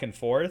very back and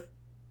forth.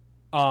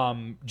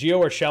 Gio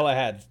Urshela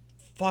had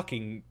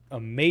fucking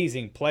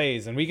amazing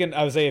plays, and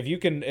I would say if you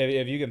can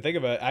think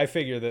of it, I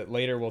figure that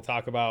later we'll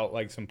talk about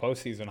like some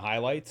postseason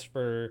highlights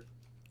for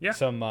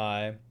some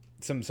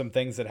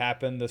things that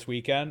happened this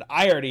weekend.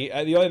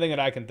 The only thing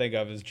that I can think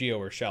of is Gio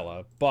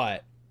Urshela,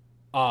 but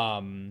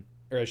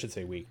or I should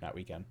say week, not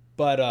weekend.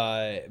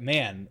 But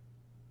man,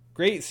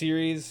 great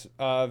series.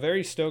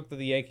 Very stoked that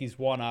the Yankees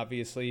won,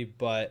 obviously,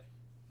 but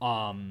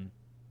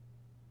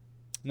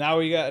now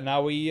we got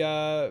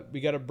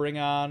to bring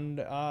on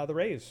the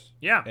Rays.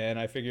 Yeah. And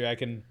I figure I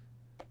can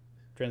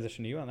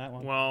transition to you on that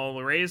one. Well,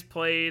 the Rays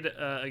played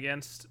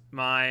against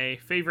my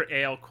favorite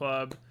AL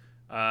club,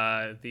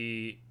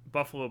 the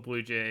Buffalo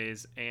Blue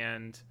Jays,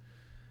 and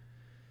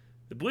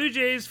the Blue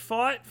Jays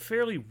fought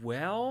fairly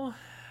well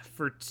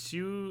for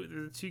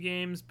two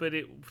games, but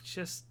it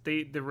just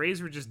the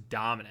Rays were just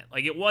dominant.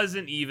 Like, it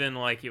wasn't even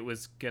like it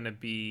was gonna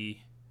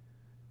be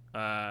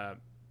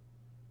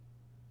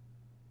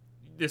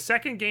the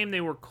second game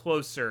they were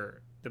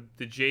closer.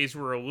 The Jays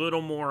were a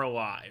little more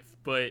alive,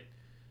 but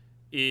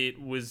it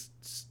was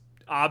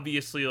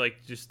obviously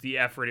like just the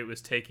effort it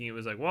was taking. It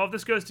was like, well, if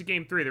this goes to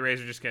game 3, the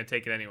Rays are just gonna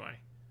take it anyway.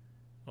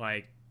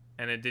 Like,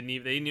 and they didn't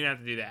even have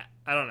to do that.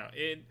 I don't know.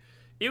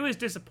 It was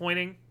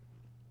disappointing.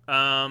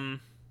 I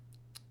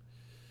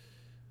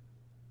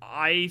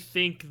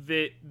think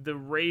that the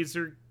Rays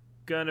are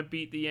gonna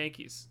beat the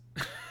Yankees.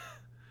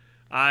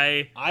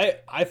 I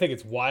think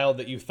it's wild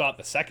that you thought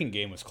the second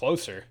game was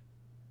closer.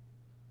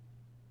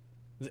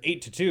 It was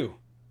 8-2.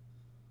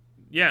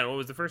 Yeah, what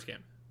was the first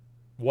game?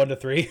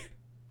 1-3.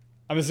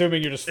 I'm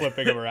assuming you're just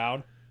flipping them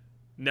around.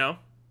 No,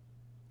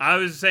 I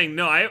was saying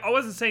no. I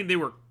wasn't saying they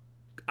were.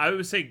 I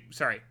was saying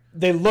sorry.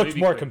 They looked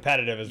more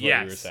competitive, is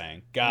what you were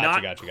saying.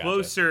 Gotcha.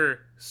 Closer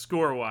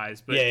score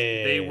wise, but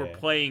they were yeah.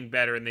 playing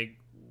better, and they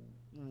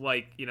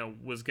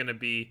was gonna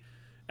be.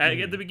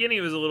 At the beginning,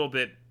 it was a little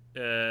bit.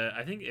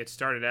 I think it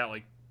started out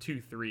like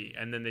 2-3,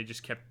 and then the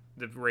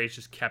Rays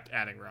just kept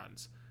adding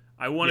runs.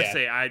 I want to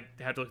say I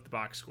had to look at the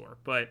box score,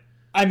 but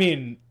I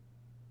mean,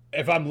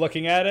 if I'm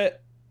looking at it,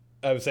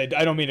 I would say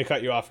I don't mean to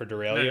cut you off or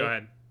derail you. Go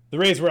ahead. The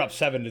Rays were up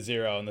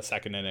 7-0 in the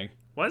second inning.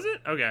 Was it?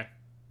 Okay.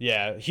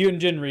 Yeah,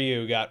 Hyunjin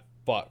Ryu got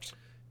fucked.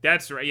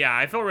 That's right. Yeah,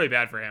 I felt really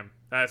bad for him.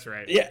 That's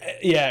right.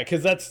 Yeah,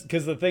 because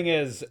the thing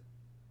is,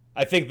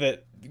 I think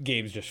that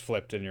games just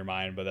flipped in your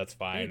mind, but that's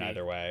fine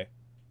either way.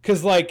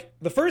 Because like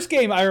the first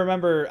game, I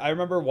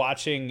remember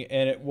watching,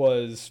 and it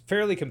was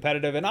fairly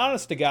competitive. And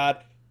honest to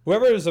God,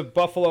 whoever is a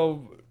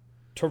Buffalo,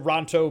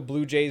 Toronto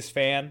Blue Jays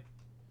fan,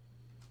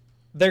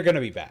 they're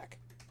gonna be back.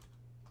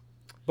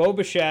 Bo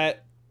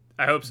Bichette,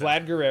 I hope so.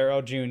 Vlad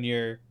Guerrero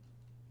Jr.,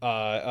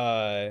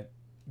 Kevin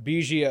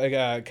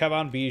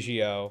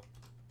Biggio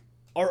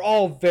are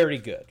all very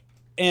good.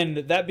 And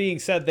that being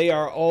said, they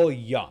are all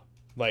young.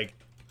 Like,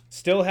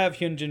 still have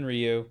Hyunjin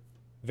Ryu,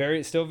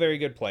 still very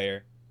good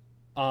player.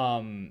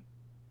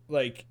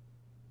 Like,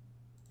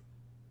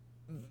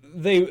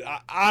 they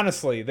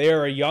honestly, they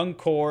are a young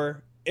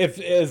core.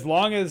 As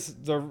long as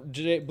the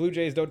Blue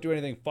Jays don't do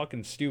anything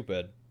fucking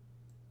stupid,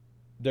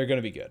 they're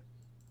gonna be good.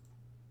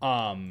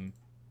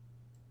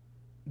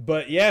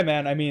 But yeah,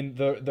 man, I mean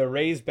the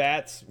Rays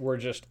bats were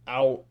just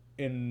out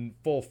in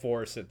full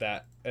force at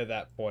that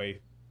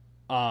point.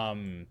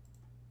 And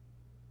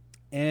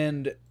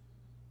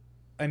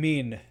I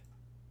mean,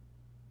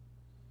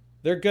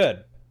 they're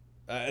good.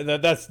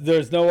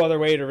 There's no other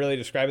way to really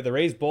describe it. The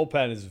Rays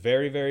bullpen is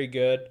very, very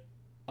good.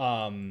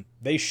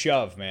 They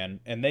shove, man,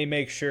 and they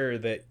make sure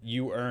that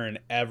you earn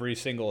every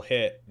single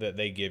hit that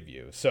they give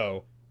you.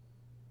 So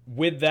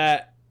with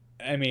that,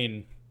 I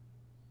mean,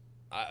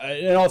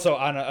 and also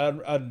I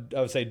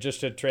would say,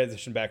 just to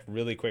transition back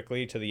really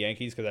quickly to the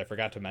Yankees, because I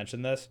forgot to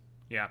mention this.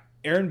 Yeah.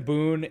 Aaron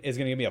Boone is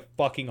going to give me a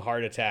fucking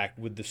heart attack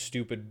with the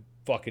stupid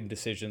fucking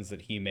decisions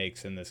that he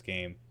makes in this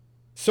game.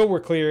 So we're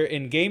clear,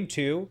 in game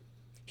 2,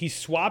 he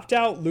swapped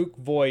out Luke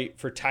Voit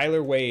for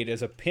Tyler Wade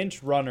as a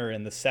pinch runner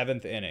in the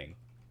 7th inning.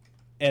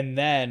 And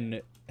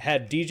then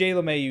had DJ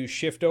LeMahieu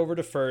shift over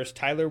to first,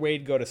 Tyler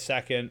Wade go to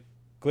second,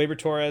 Gleyber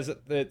Torres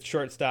at the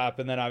shortstop,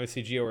 and then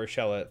obviously Gio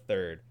Urshela at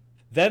third.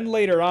 Then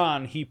later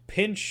on, he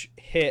pinch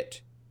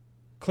hit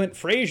Clint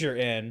Frazier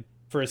in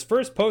for his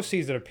first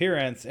postseason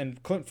appearance,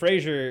 and Clint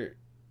Frazier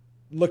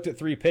looked at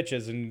 3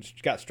 pitches and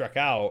got struck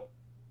out.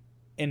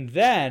 And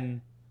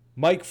then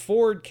Mike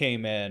Ford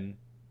came in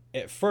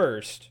at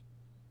first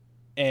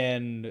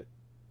and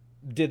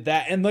did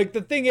that. And like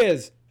the thing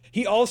is,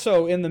 he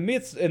also in the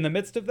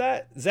midst of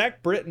that,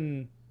 Zach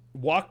Britton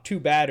walked 2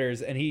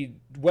 batters, and he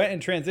went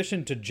and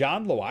transitioned to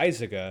John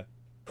Loaizaga,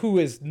 who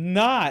is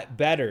not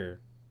better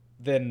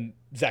than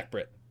Zach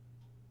Britton.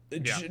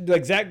 Yeah.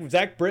 Like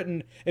Zach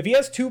Britton, if he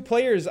has 2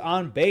 players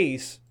on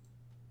base,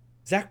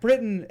 Zach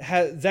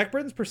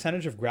Britton's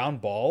percentage of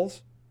ground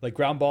balls, like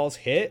ground balls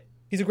hit,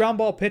 he's a ground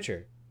ball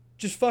pitcher.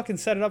 Just fucking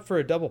set it up for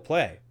a double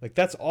play. Like,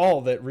 that's all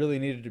that really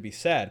needed to be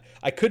said.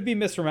 I could be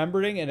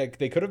misremembering, and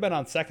they could have been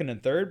on second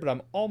and third, but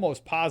I'm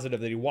almost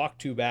positive that he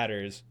walked 2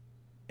 batters,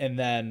 and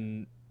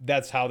then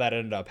that's how that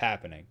ended up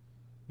happening.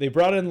 They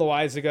brought in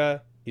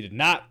Loaizaga. He did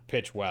not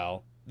pitch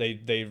well.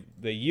 They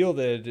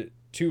yielded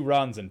 2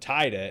 runs and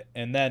tied it,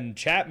 and then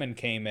Chapman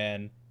came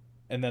in,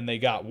 and then they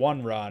got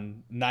 1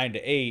 run,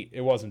 9-8.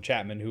 It wasn't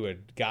Chapman who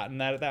had gotten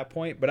that at that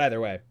point, but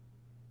either way.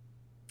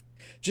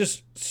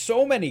 Just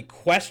so many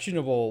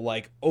questionable,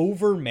 like,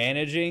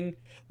 over-managing,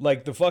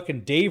 like the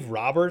fucking Dave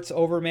Roberts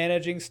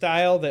over-managing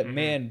style that,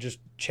 man, just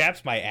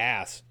chaps my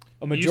ass.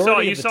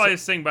 You saw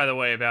his thing, by the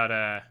way,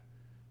 about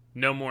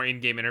no more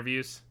in-game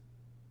interviews?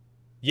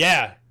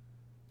 Yeah.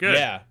 Good.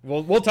 Yeah.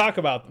 We'll talk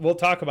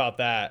about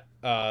that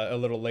a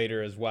little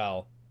later as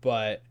well.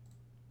 But,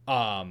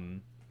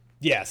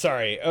 yeah,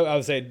 sorry. I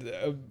would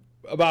say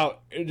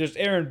about just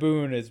Aaron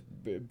Boone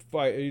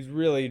he's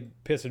really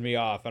pissing me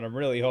off, and I'm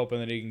really hoping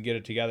that he can get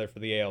it together for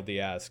the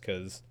ALDS,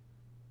 because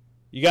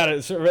you got to,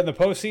 in the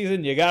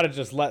postseason, you got to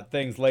just let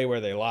things lay where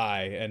they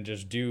lie and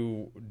just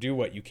do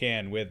what you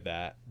can with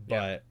that.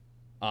 But,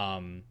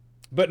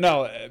 but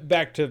no,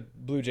 back to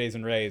Blue Jays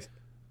and Rays.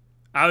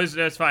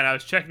 That's fine. I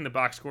was checking the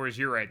box scores.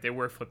 You're right. They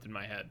were flipped in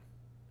my head.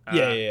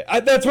 Yeah.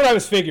 That's what I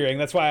was figuring.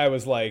 That's why I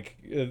was like,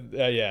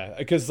 yeah,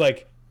 because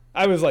like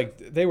I was like,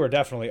 they were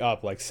definitely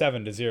up like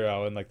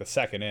 7-0 in like the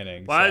second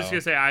inning. Well, so. I was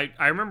gonna say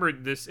I remember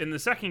this in the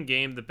second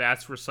game. The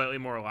bats were slightly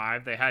more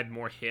alive. They had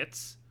more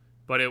hits,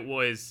 but it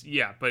was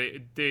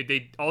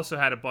they also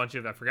had a bunch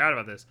of, I forgot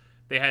about this.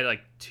 They had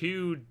like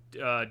 2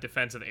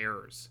 defensive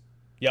errors.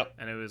 Yep.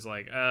 And it was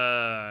like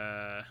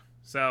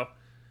so.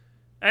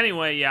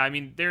 Anyway, yeah, I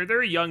mean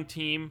they're a young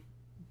team.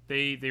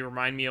 They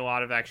remind me a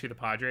lot of actually the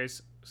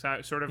Padres.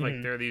 Sort of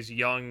like they're these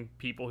young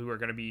people who are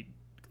going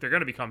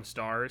to become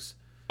stars.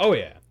 Oh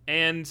yeah.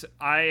 And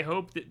I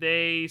hope that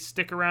they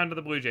stick around to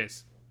the Blue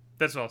Jays.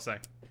 That's what I'll say.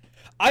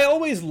 I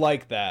always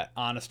like that,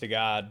 honest to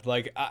God.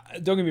 Like,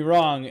 don't get me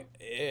wrong.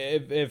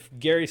 If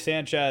Gary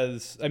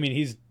Sanchez, I mean,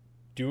 he's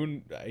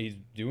doing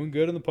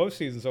good in the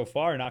postseason so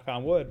far. Knock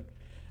on wood.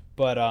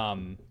 But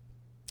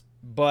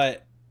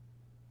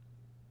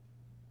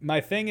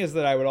my thing is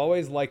that I would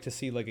always like to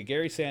see like a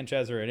Gary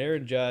Sanchez or an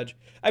Aaron Judge.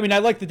 I mean, I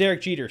like the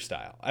Derek Jeter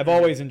style. I've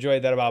always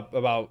enjoyed that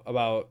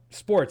about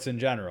sports in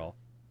general.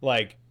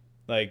 Like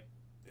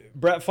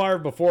Brett Favre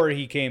before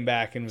he came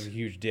back and was a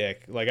huge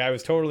dick. Like I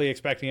was totally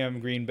expecting him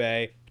in Green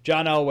Bay.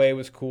 John Elway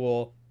was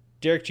cool.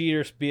 Derek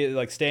Jeter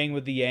like staying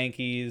with the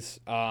Yankees.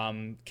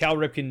 Cal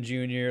Ripken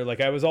Jr. Like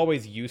I was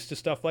always used to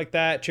stuff like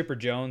that. Chipper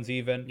Jones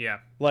even. Yeah.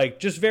 Like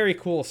just very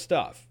cool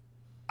stuff.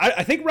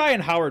 I think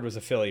Ryan Howard was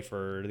a Philly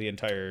for the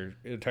entirety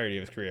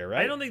of his career,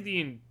 right? I don't think the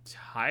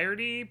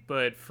entirety,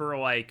 but for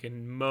like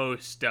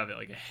most of it,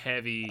 like a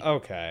heavy.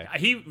 Okay.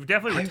 He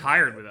definitely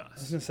retired with I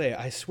was us. gonna say,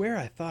 I swear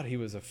I thought he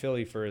was a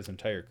Philly for his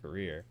entire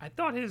career. I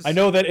thought his. I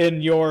know that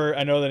in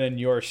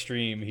your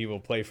stream he will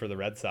play for the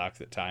Red Sox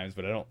at times,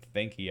 but I don't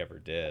think he ever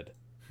did.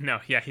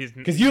 No, yeah, he's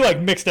because you like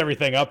mixed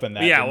everything up in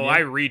that. Yeah, well, you? I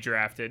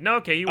redrafted. No,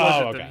 okay, he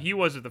was okay. He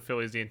was with the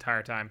Phillies the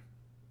entire time.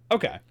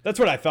 Okay, that's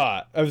what I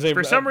thought.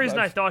 For some reason,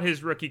 I thought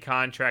his rookie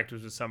contract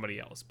was with somebody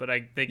else, but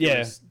I think it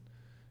was.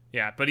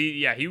 Yeah, but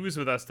he was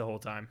with us the whole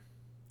time.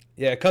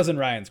 Yeah, cousin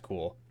Ryan's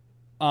cool,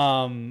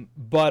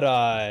 but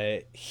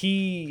I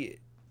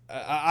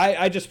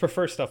just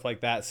prefer stuff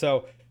like that.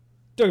 So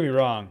don't get me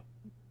wrong,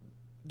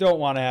 don't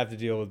want to have to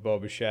deal with Bo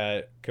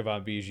Bichette,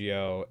 Kevon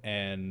Biggio,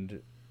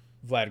 and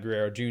Vlad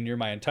Guerrero Jr.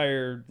 my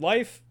entire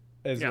life,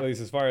 at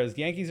least as far as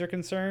Yankees are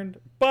concerned.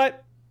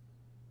 But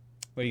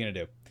what are you gonna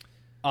do?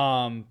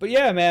 But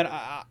yeah, man,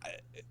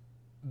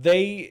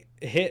 they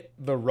hit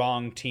the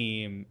wrong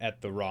team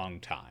at the wrong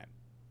time,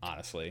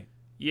 honestly.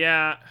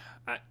 Yeah,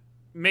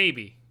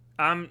 maybe.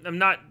 I'm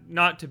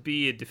not to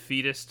be a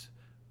defeatist,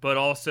 but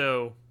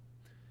also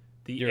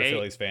you're a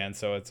Phillies fan,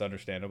 so it's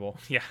understandable.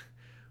 Yeah.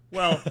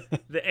 Well,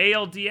 the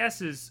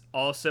ALDS is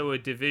also a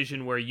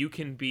division where you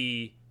can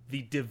be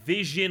the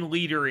division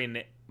leader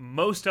in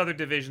most other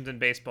divisions in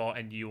baseball,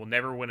 and you will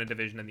never win a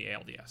division in the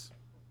ALDS.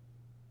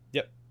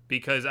 Yep.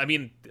 Because, I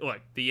mean,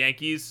 look, the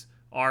Yankees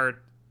are,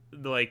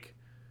 like,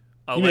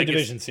 a You mean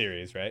division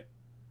series, right?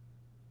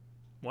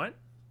 What?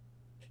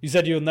 You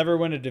said you'll never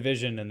win a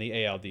division in the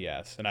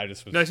ALDS, and I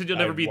just was... No, I said you'll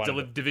never be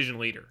the division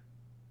leader.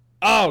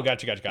 Oh,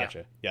 gotcha.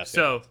 Yeah. Yes.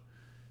 So, yes.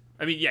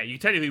 I mean, yeah, you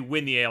technically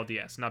win the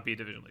ALDS, not be a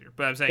division leader.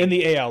 But I'm saying... In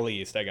the AL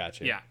East, I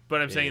gotcha. Yeah,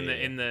 but I'm saying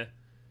in the...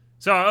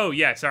 So, oh,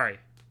 yeah, sorry.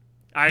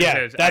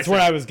 That's where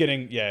I was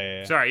getting...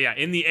 Yeah. Sorry, yeah,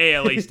 in the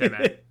AL East, I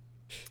meant.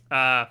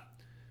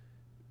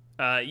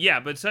 Yeah,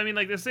 but so I mean,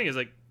 like this thing is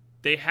like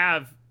they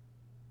have,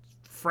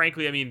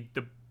 frankly, I mean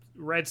the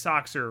Red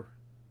Sox are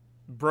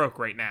broke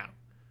right now,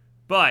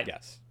 but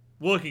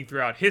looking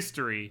throughout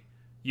history,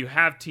 you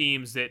have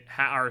teams that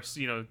are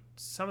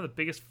some of the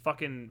biggest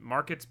fucking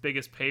markets,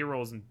 biggest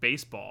payrolls in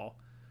baseball,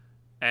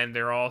 and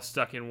they're all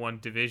stuck in one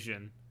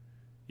division,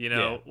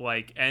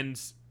 like and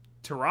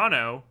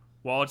Toronto,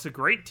 while it's a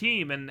great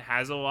team and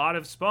has a lot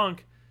of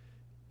spunk,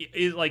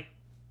 is like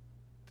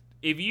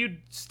if you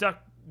stuck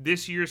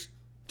this year's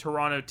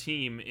Toronto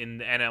team in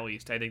the NL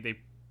East, I think they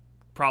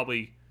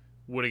probably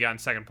would have gotten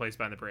second place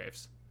behind the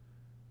Braves.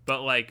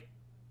 But like,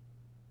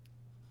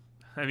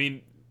 I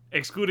mean,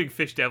 excluding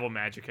Fish Devil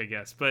Magic, I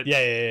guess. But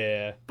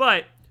yeah.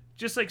 But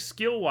just like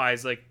skill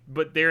wise, like,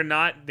 but they're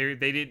not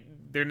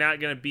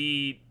gonna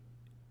be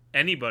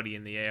anybody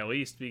in the AL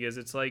East because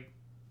it's like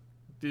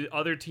the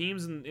other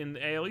teams in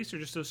the AL East are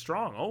just so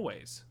strong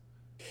always.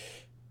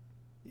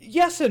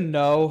 Yes and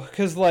no,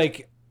 because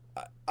like.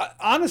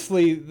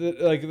 Honestly,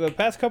 the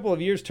past couple of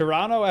years,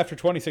 Toronto after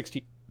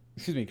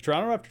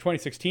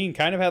 2016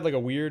 kind of had like a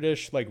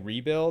weirdish like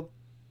rebuild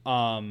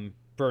for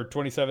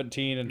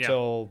 2017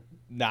 until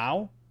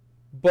now.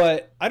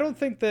 But I don't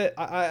think that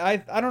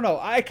I don't know.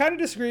 I kind of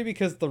disagree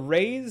because the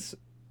Rays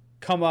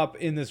come up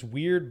in this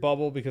weird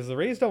bubble because the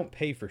Rays don't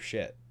pay for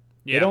shit.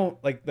 Yeah.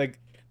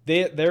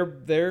 They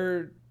don't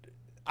they're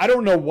I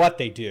don't know what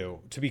they do,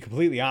 to be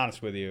completely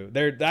honest with you.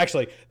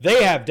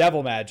 They have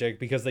devil magic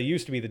because they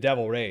used to be the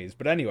Devil Rays.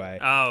 But anyway.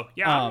 Oh,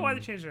 yeah. I don't know why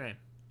they changed their name.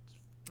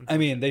 I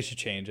mean, they should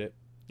change it.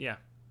 Yeah.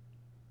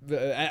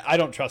 I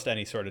don't trust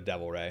any sort of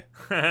Devil Ray.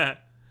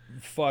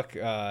 Fuck,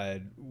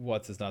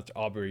 what's his nuts?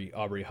 Aubrey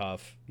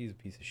Huff. He's a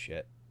piece of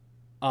shit.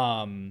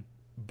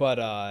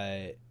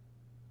 But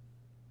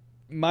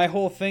my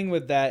whole thing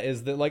with that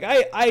is that, like,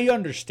 I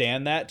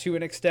understand that to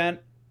an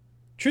extent.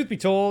 Truth be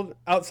told,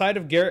 outside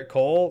of Garrett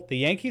Cole, the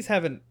Yankees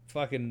haven't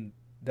fucking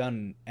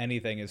done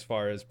anything as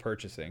far as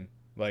purchasing,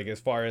 like as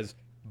far as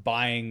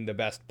buying the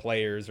best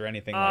players or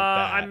anything like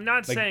that. I'm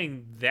not like,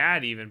 saying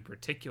that even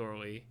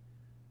particularly.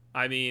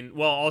 I mean,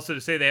 well, also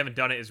to say they haven't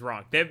done it is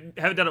wrong. They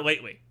haven't done it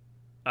lately.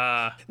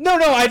 No,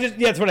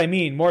 that's what I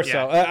mean. More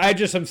so,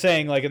 I'm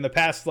saying, like, in the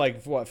past,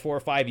 like, what, 4 or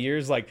 5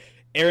 years, like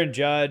Aaron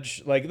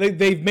Judge, like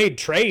they've made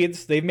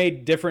trades, they've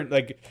made different,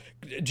 like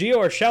Gio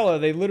Urshela,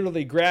 they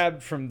literally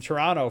grabbed from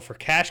Toronto for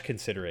cash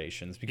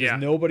considerations because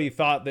nobody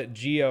thought that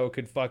Gio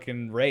could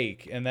fucking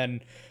rake, and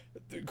then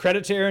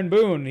credit to Aaron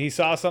Boone, he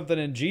saw something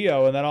in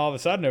Gio, and then all of a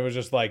sudden it was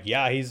just like,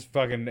 yeah, he's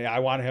fucking, I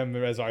want him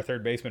as our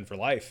third baseman for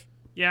life.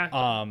 Yeah.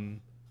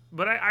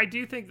 But I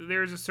do think that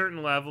there's a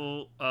certain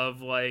level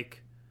of,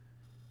 like,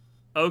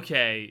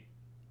 okay,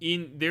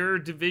 there are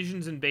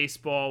divisions in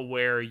baseball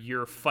where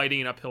you're fighting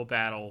an uphill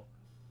battle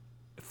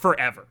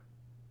forever.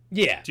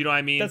 Yeah. Do you know what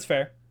I mean? That's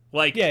fair.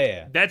 Like,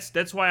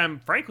 that's why I'm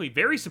frankly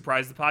very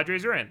surprised the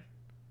Padres are in,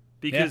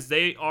 because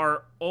they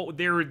are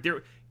they're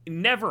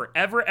never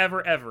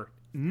ever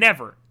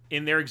never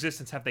in their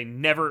existence have they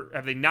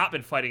not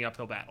been fighting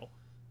uphill battle.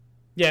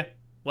 Yeah.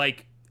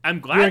 Like, I'm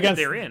glad that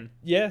they're in.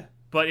 Yeah.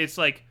 But it's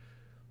like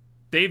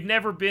they've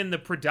never been the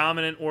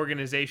predominant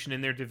organization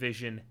in their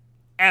division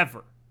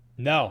ever.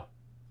 No.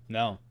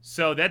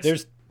 So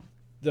that's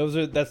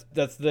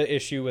the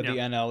issue with the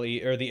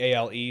NL or the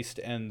AL East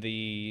and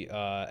the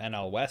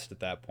NL West at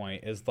that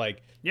point, is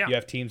like you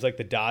have teams like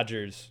the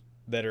Dodgers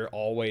that are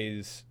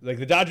always, like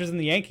the Dodgers and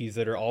the Yankees,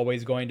 that are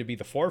always going to be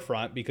the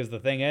forefront, because the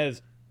thing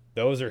is,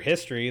 those are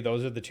history.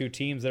 Those are the two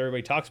teams that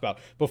everybody talks about.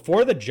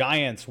 Before the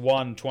Giants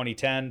won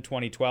 2010,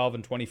 2012,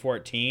 and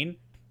 2014,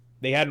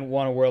 they hadn't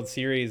won a World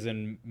Series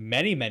in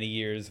many, many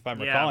years, if I'm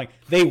recalling.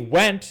 They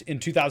went in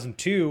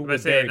 2002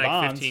 with Barry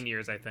Bonds. 15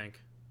 years, I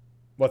think.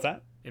 What's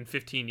that? In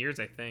 15 years,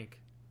 I think.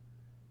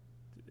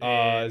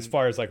 As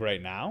far as, like,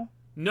 right now?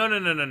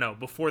 No.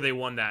 Before they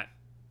won that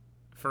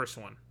first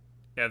one.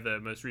 Yeah, the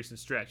most recent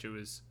stretch. It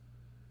was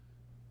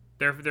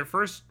their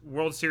first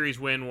World Series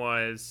win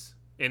was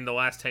in the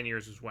last 10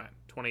 years was when?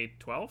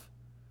 2012?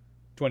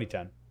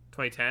 2010.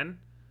 2010?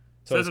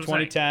 So it's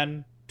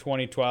 2010,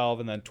 2012,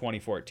 and then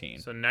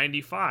 2014. So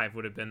 95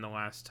 would have been the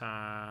last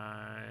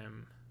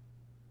time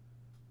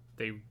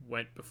they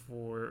went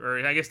before,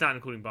 or I guess not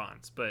including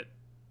Bonds, but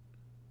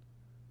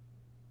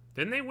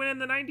didn't they win in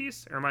the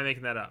 90s? Or am I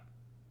making that up?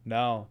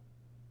 No.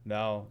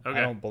 Okay.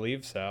 I don't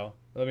believe so.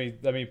 Let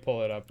me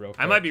pull it up real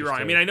quick. I might be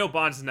wrong. I mean, I know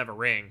Bonds doesn't have a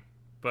ring,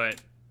 but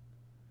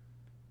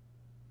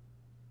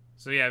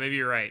so yeah, maybe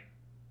you're right.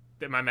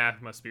 That my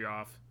math must be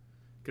off,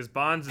 because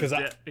Bonds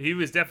he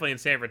was definitely in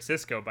San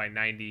Francisco by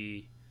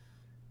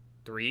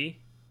 93.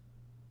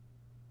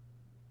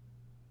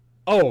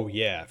 Oh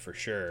yeah, for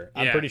sure.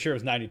 I'm pretty sure it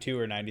was 92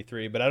 or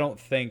 93, but I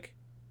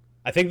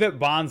think that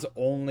Bonds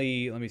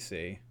only, let me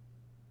see,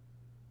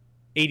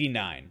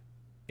 89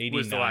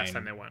 was the last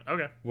time they won.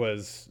 Okay,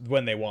 was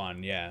when they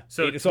won. Yeah.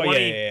 So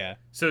 20,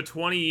 So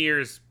 20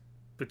 years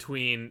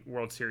between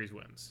World Series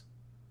wins.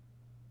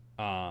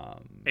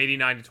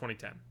 89 to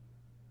 2010.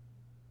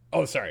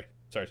 Oh, sorry.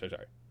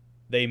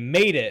 They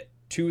made it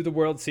to the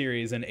World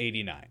Series in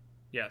 89.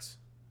 Yes.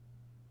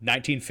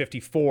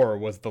 1954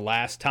 was the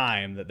last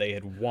time that they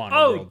had won a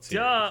World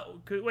Series. Oh,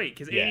 duh. Wait,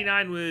 because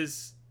 89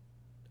 was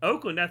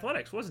Oakland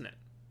Athletics, wasn't it?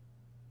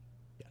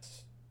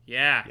 Yes.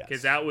 Yeah,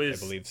 because that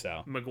was, I believe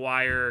so,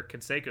 McGuire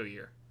Canseco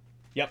year.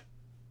 Yep.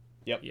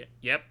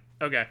 Yep.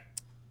 Okay.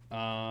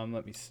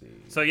 Let me see.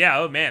 So yeah,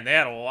 oh man, they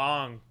had a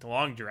long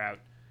drought.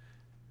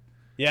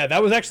 Yeah,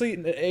 that was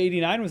actually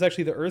 89 was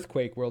actually the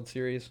Earthquake World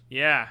Series.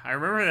 Yeah, I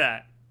remember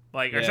that.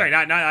 Like, I'm sorry,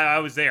 not I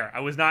was there.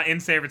 I was not in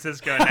San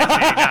Francisco in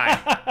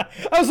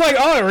 1989. I was like,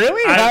 oh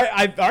really?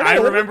 I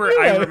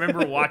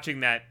remember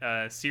watching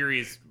that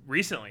series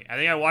recently. I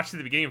think I watched it at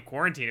the beginning of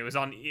quarantine. It was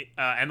on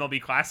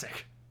MLB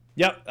Classic.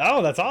 Yep.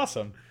 Oh, that's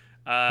awesome.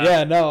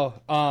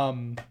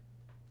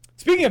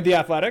 Speaking of the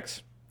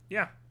Athletics.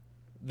 Yeah.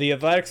 The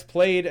Athletics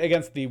played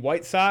against the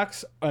White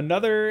Sox,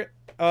 another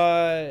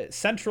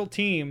Central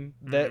team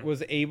that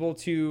was able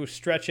to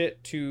stretch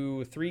it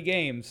to 3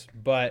 games,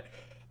 but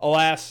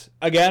alas,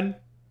 again,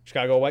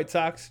 Chicago White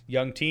Sox,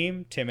 young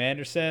team, Tim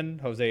Anderson,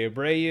 Jose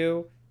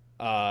Abreu.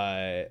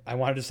 I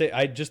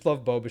just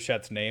love Bo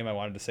Bichette's name. I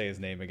wanted to say his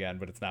name again,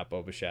 but it's not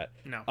Bo Bichette.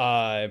 No.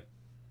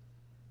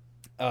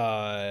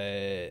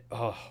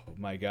 Oh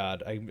my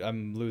God,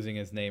 I'm losing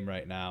his name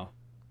right now.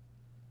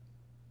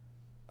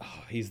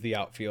 Oh, he's the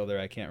outfielder.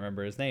 I can't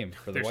remember his name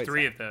for the White Sox. There's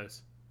 3 of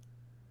those.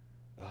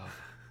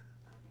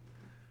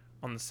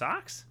 On the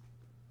Sox?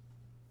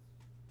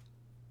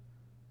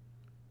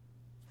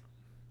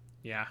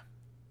 Yeah,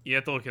 you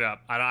have to look it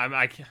up.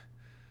 I can't.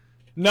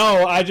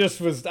 No, I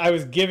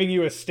was giving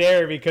you a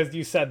stare because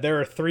you said there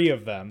are 3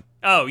 of them.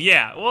 Oh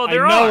yeah, well I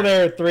know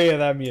there are 3 of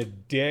them, you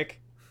dick.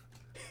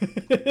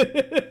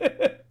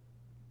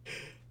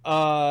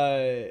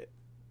 I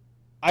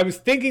was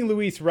thinking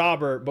Luis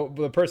Robert, but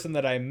the person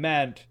that I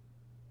meant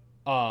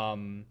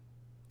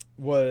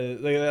was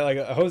like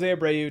Jose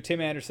Abreu,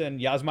 Tim Anderson,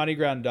 Yasmani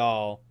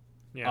Grandal,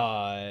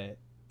 Yeah.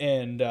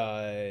 and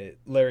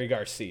Larry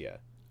Garcia.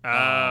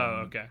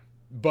 Oh, okay.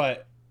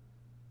 But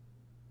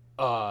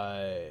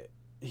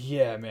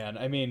yeah, man.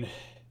 I mean,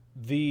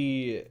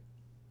 the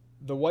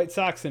White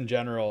Sox in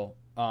general,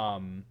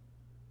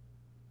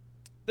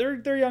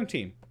 they're a young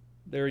team.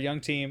 They're a young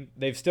team.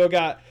 They've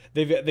got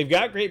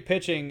great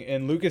pitching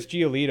in Lucas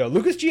Giolito.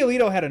 Lucas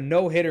Giolito had a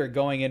no-hitter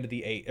going into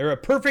the eighth, or a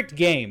perfect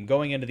game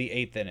going into the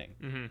eighth inning.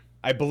 Mm-hmm.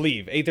 I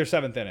believe, eighth or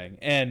seventh inning,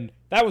 and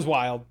that was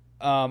wild.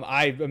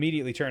 I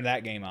immediately turned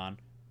that game on.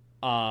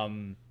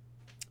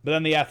 But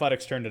then the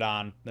Athletics turned it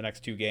on the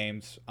next two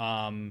games.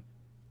 The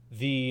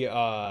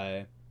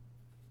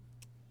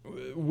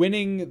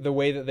winning the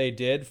way that they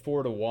did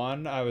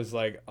 4-1, I was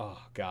like,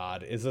 oh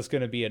God, is this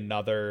going to be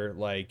another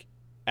like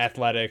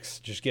Athletics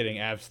just getting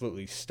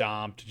absolutely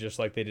stomped, just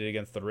like they did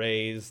against the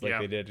Rays, like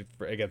they did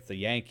against the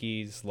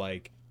Yankees,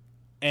 like,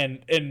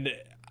 and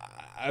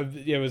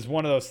it was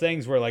one of those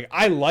things where like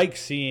I like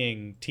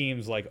seeing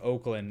teams like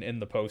Oakland in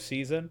the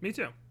postseason. Me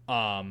too.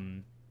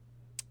 I'm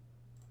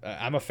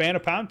a fan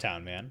of Pound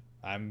Town, man.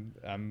 I'm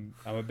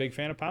a big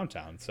fan of Pound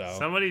Town. So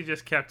somebody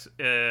just kept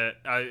it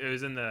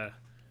was in the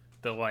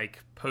like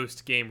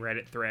post game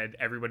Reddit thread.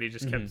 Everybody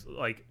just kept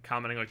like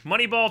commenting like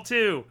Moneyball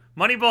 2,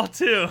 Moneyball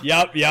 2.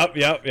 Yep.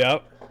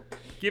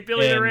 Get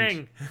Billy the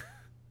ring.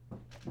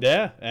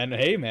 Yeah, and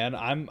hey, man,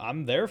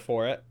 I'm there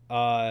for it.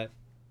 Barring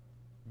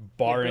Get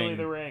Billy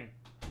the ring.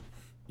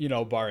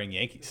 Barring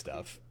Yankee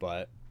stuff,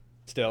 but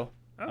still,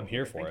 I'm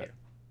here for it.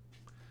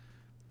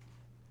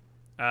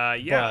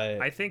 Yeah,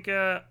 but I think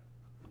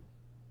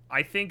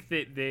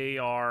that they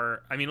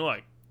are. I mean,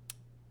 look,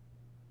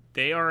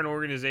 they are an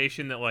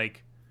organization that,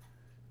 like,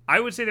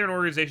 I would say they're an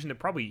organization that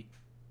probably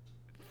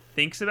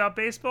thinks about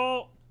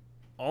baseball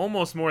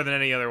almost more than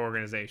any other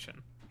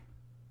organization.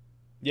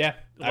 Yeah,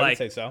 I would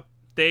say so.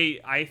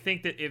 I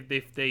think that if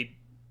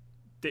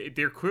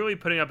they're clearly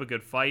putting up a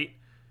good fight.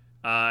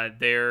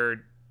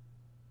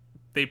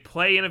 They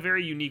play in a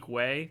very unique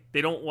way.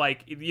 They don't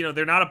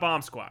they're not a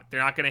bomb squad.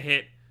 They're not going to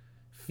hit.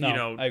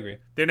 No, I agree.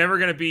 They're never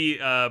going to be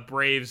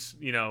Braves,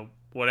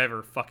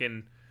 whatever,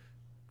 fucking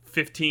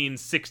 15,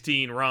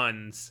 16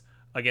 runs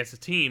against a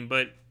team.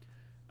 But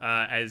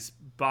as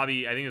I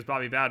think it was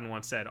Bobby Bowden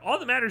once said, all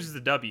that matters is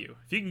the W.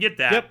 If you can get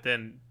that,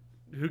 then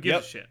who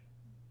gives a shit?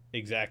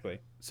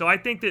 Exactly. So I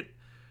think that,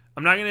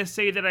 I'm not going to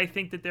say that I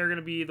think that they're going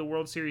to be the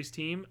World Series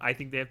team. I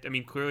think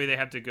clearly they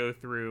have to go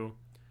through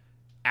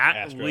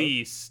at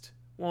least,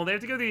 well, they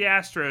have to go through the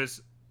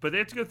Astros, but they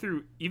have to go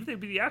through, even if they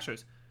beat the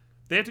Astros,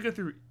 they have to go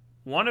through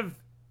one of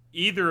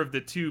either of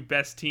the two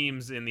best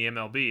teams in the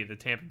MLB, the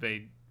Tampa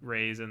Bay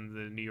Rays and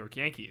the New York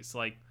Yankees.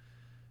 Like,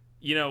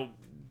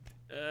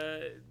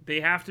 they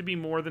have to be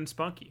more than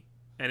spunky,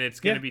 and it's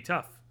going to be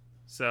tough.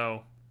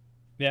 So,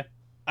 yeah,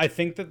 I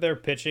think that their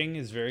pitching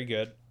is very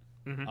good.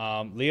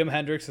 Mm-hmm. Liam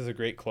Hendricks is a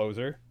great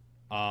closer,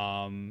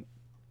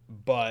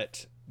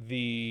 but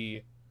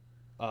the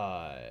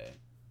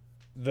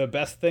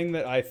best thing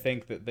that I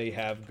think that they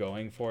have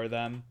going for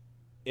them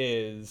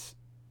is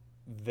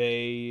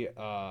they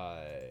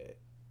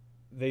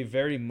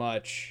very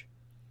much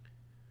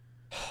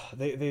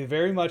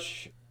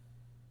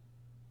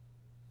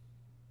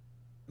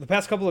the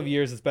past couple of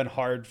years it's been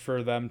hard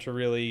for them to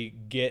really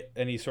get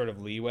any sort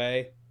of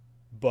leeway,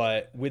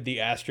 but with the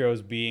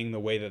Astros being the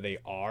way that they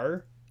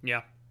are,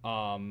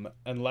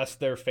 unless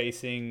they're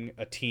facing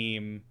a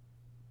team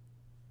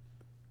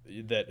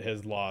that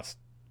has lost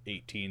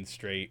 18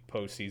 straight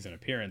postseason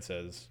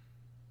appearances,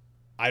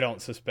 I don't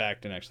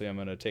suspect, and actually I'm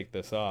going to take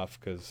this off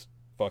because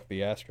fuck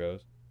the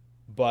Astros,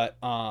 but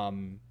I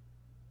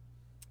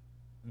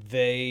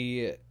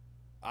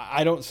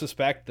don't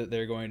suspect that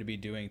they're going to be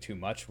doing too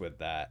much with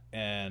that.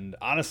 And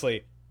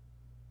honestly,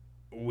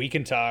 we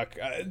can talk,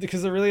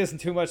 because there really isn't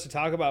too much to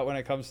talk about when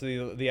it comes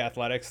to the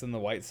Athletics and the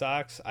White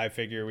Sox. I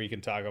figure we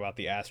can talk about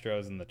the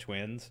Astros and the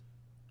Twins.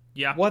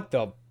 Yeah. What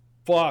the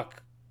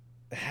fuck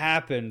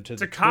happened to the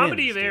Twins? It's a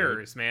comedy of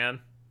errors, man.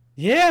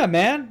 Yeah,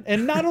 man.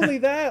 And not only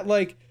that,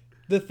 like,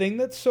 the thing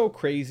that's so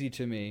crazy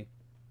to me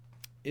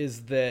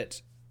is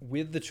that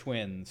with the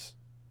Twins,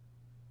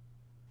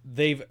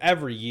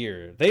 every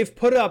year they've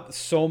put up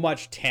so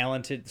many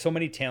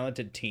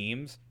talented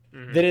teams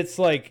that it's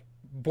like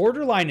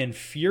borderline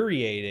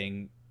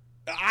infuriating.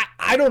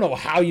 I don't know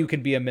how you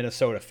can be a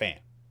Minnesota fan,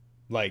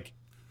 like,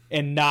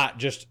 and not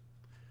just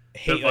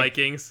hate the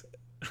Vikings,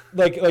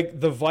 like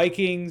the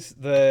Vikings,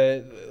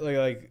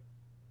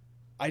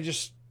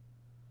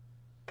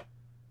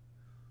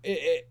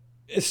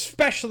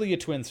 especially a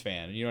Twins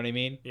fan, you know what I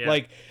mean? Yeah.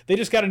 Like, they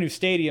just got a new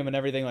stadium and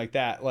everything like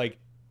that. Like,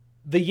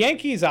 the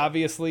Yankees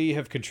obviously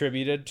have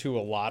contributed to a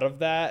lot of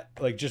that,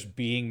 like just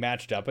being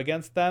matched up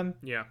against them.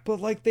 Yeah. But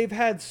like, they've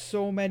had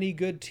so many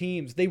good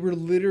teams. They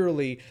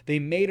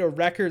made a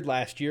record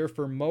last year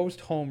for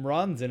most home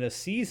runs in a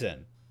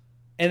season.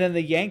 And then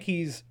the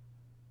Yankees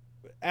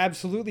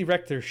absolutely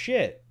wrecked their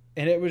shit.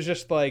 And it was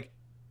just like,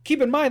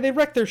 keep in mind, they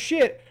wrecked their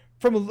shit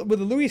with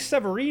Luis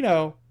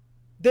Severino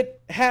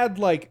that had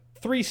like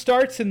 3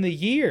 starts in the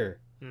year.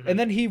 Mhm. And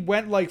then he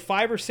went like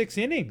 5 or 6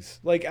 innings.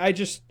 Like I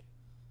don't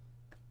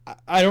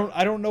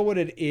know what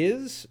it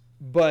is,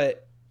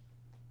 but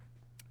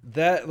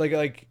that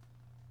like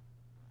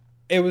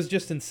it was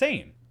just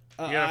insane.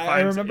 You gotta I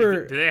find,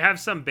 remember. do they have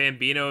some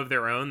Bambino of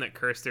their own that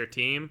cursed their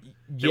team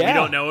that Yeah. we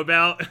don't know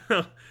about?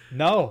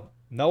 No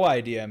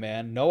idea,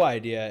 man. No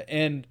idea.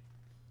 And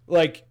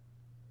like,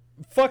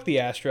 fuck the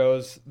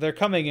Astros. They're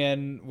coming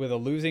in with a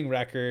losing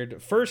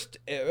record. First,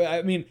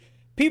 I mean,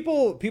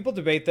 people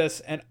debate this,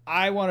 and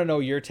I want to know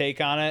your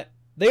take on it.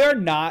 They are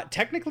not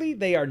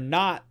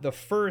the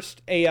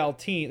first AL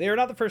team. They are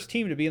not the first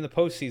team to be in the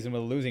postseason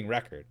with a losing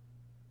record.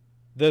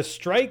 The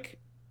strike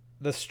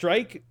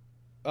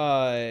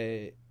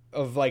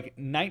of like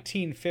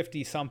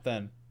 1950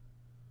 something.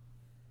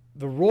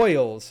 The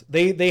Royals,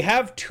 they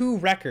have 2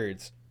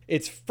 records.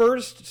 It's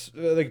first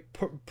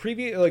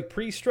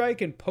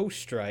pre-strike and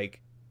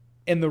post-strike,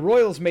 and the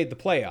Royals made the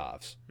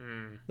playoffs.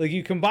 Like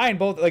you combine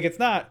both, like it's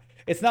not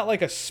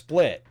like a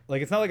split.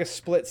 Like it's not like a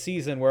split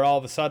season where all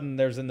of a sudden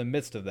there's in the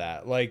midst of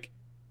that. Like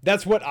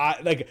that's what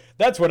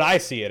I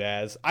see it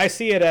as. I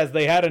see it as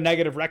they had a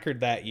negative record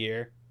that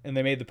year and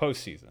they made the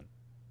postseason.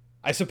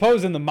 I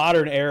suppose in the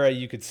modern era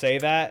you could say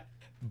that,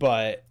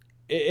 but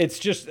it's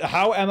just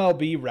how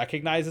MLB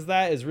recognizes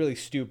that is really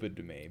stupid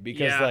to me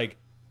because like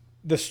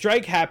the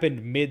strike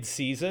happened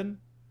mid-season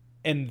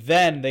and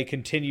then they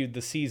continued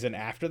the season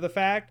after the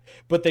fact,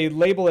 but they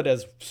label it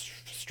as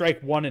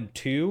strike 1 and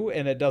 2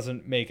 and it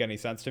doesn't make any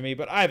sense to me.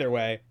 But either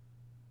way,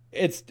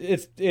 it's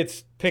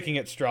picking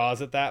at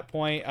straws at that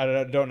point.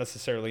 I don't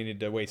necessarily need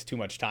to waste too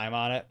much time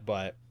on it,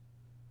 but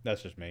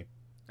that's just me.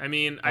 I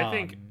mean, I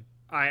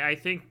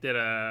think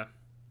that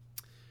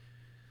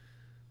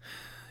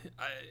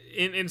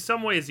in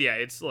some ways, yeah,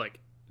 it's like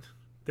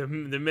the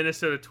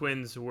Minnesota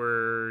Twins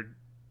were,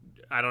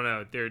 I don't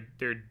know,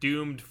 they're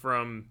doomed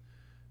from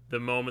the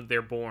moment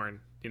they're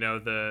born. You know,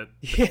 the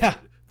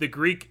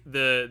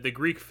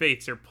Greek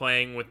fates are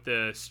playing with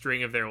the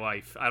string of their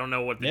life. I don't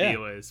know what the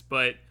deal is,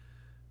 but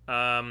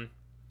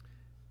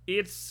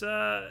it's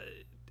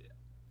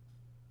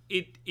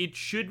it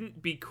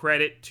shouldn't be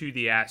credit to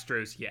the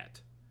Astros yet.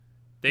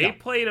 They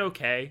played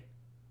okay,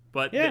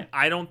 but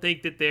I don't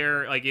think that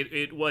they're like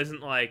it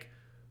wasn't like,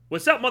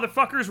 what's up,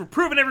 motherfuckers? We're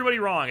proving everybody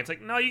wrong. It's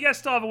like, no, you guys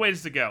still have a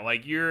ways to go.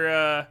 Like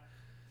you're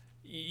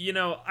you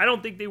know, I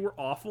don't think they were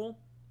awful.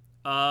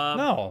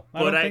 No,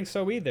 I don't think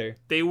so either.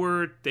 They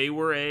were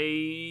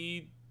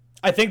a,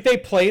 I think they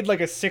played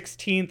like a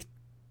 16th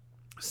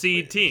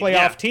seed team,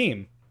 playoff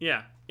team.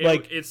 Yeah,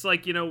 like it's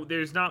like, you know,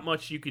 there's not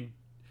much you can.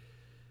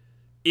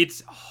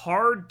 It's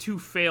hard to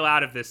fail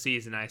out of this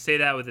season. I say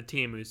that with a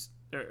team who's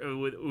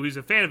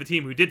a fan of a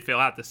team who did fail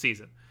out this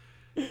season,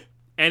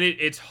 and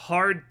it's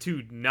hard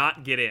to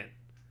not get in.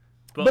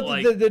 But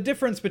like, the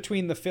difference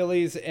between the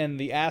Phillies and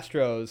the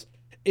Astros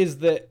is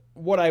that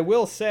what I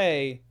will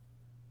say,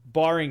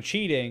 barring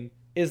cheating,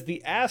 is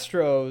the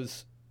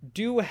Astros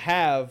do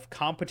have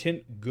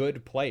competent,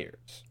 good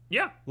players.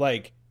 Yeah.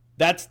 Like,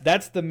 that's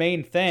the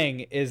main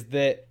thing, is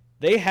that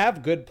they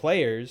have good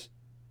players.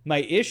 My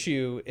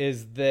issue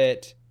is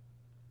that,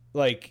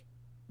 like,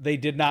 they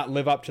did not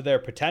live up to their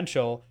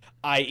potential,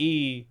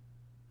 i.e.,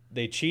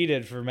 they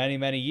cheated for many,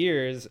 many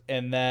years,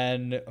 and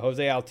then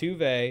Jose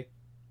Altuve,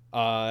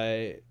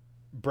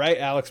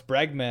 Alex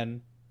Bregman,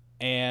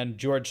 and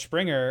George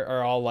Springer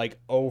are all like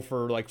 0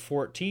 for like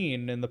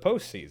 14 in the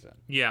postseason.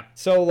 Yeah.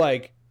 So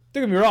like,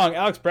 don't get me wrong,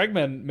 Alex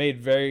Bregman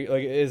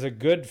is a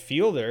good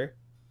fielder.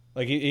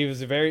 Like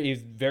he's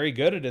very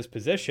good at his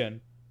position,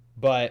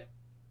 but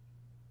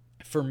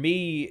for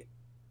me,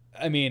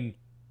 I mean,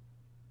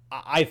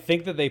 I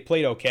think that they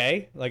played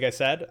okay. Like I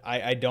said,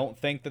 I don't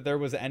think that there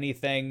was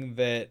anything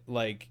that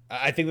like,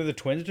 I think that the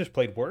Twins just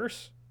played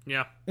worse.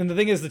 Yeah. And the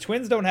thing is, the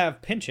Twins don't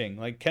have pinching.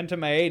 Like Kenta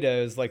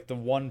Maeda is like the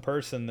one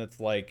person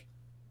that's like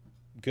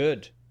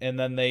good, and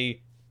then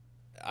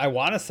I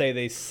want to say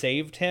they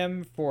saved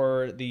him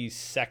for the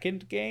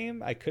second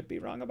game. I could be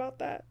wrong about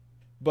that,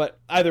 but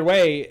either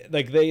way,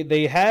 like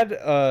they had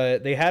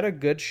a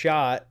good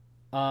shot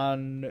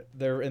in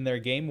their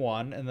game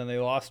 1, and then they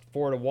lost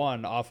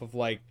 4-1 off of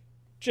like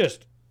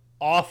just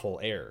awful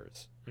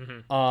errors.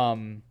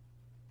 Mm-hmm.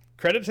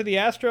 Credit to the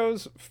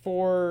Astros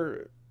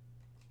for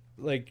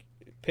like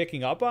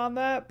picking up on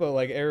that, but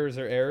like errors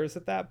are errors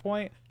at that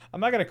point. I'm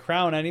not going to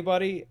crown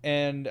anybody,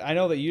 and I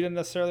know that you didn't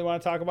necessarily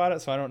want to talk about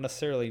it, so I don't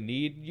necessarily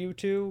need you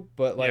to,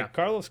 but like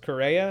Carlos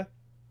Correa,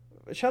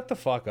 shut the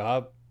fuck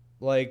up.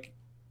 Like,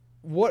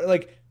 what,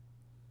 like,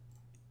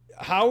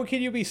 how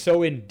can you be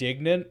so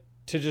indignant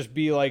to just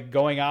be like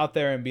going out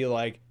there and be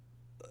like,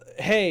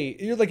 hey,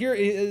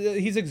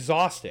 he's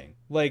exhausting.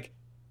 Like,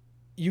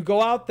 you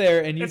go out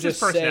there and you it's just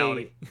his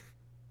personality. say,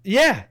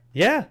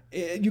 yeah.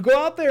 You go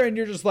out there and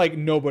you're just like,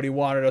 nobody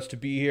wanted us to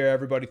be here.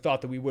 Everybody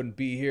thought that we wouldn't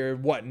be here.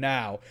 What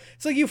now?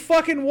 It's like you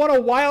fucking won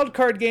a wild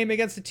card game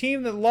against a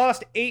team that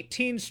lost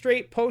 18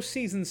 straight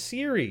postseason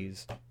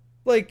series.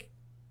 Like,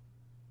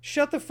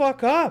 shut the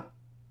fuck up.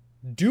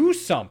 Do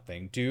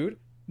something, dude.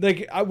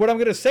 Like, what I'm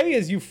going to say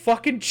is you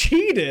fucking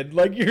cheated.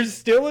 Like, you're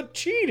still a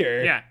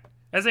cheater. Yeah.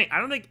 I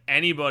don't think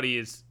anybody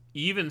is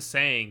even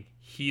saying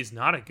he's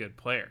not a good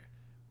player.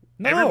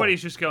 No.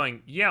 Everybody's just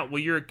going, yeah, well,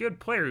 you're a good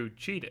player who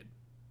cheated.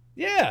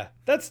 Yeah,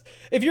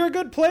 if you're a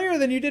good player,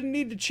 then you didn't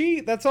need to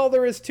cheat. That's all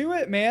there is to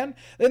it, man.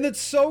 And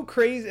it's so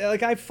crazy.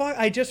 Like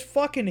I just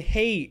fucking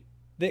hate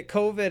that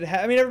COVID.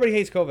 I mean, everybody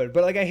hates COVID,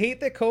 but like I hate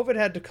that COVID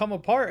had to come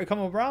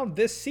around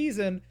this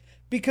season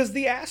because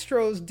the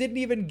Astros didn't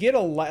even get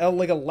a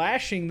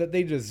lashing that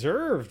they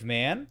deserved,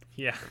 man.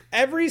 Yeah.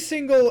 People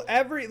will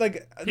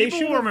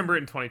remember it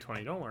in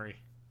 2020. Don't worry.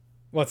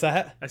 What's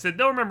that? I said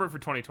they'll remember it for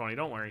 2020.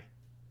 Don't worry.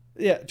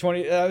 Yeah,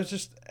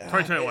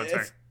 2021.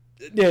 Sorry.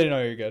 Yeah,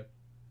 no, you're good.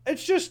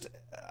 It's just,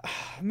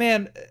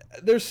 man,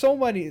 there's so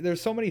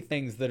many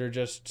things that are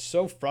just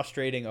so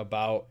frustrating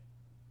about,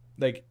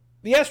 like,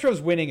 the Astros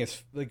winning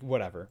is like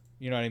whatever,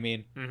 you know what I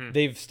mean? Mm-hmm.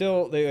 They've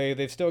still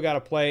got to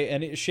play,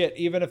 and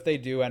even if they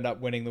do end up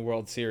winning the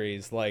World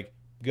Series, like,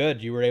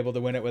 good, you were able to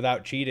win it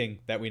without cheating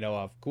that we know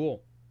of,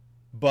 cool.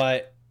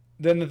 But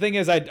then the thing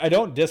is, I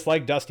don't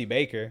dislike Dusty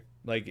Baker,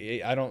 like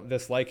I don't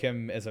dislike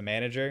him as a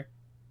manager,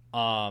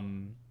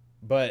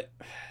 but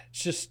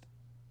it's just.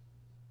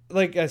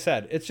 Like I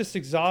said, it's just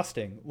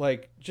exhausting.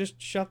 Like, just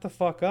shut the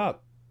fuck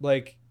up.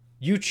 Like,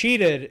 you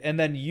cheated, and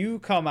then you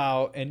come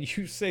out and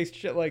you say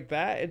shit like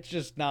that. It's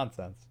just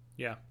nonsense.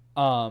 Yeah.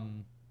 But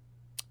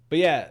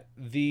yeah,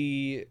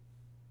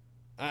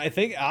 I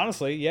think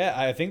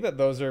that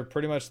those are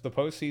pretty much the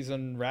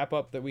postseason wrap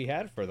up that we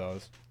had for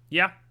those.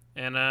 Yeah,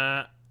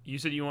 and you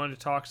said you wanted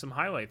to talk some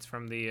highlights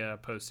from the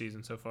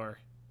postseason so far.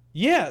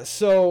 Yeah,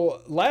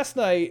 so last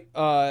night,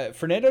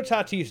 Fernando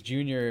Tatis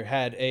Jr.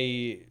 had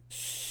a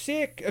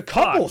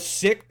couple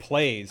sick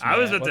plays. Man. I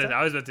was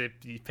about to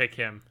pick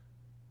him.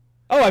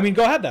 Oh, I mean,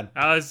 go ahead then.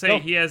 I was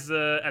saying he has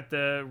at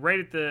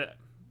the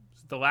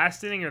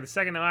last inning or the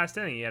second to last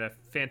inning, he had a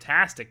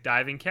fantastic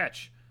diving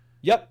catch.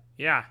 Yep.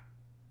 Yeah,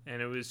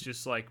 and it was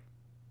just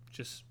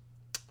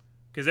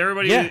because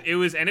everybody it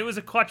was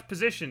a clutch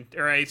position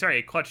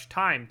a clutch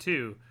time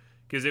too,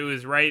 because it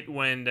was right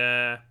when.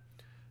 I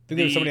think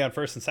there was somebody on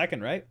first and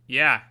second, right?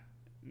 Yeah.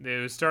 It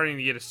was starting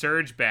to get a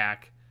surge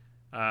back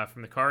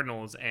from the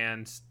Cardinals,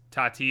 and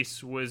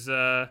Tatis was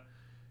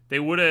they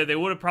would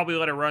have probably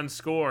let a run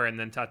score, and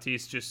then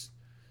Tatis just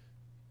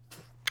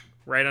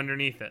right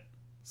underneath it.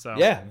 So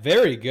yeah,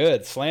 very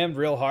good. Slammed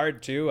real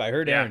hard too. I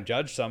heard Aaron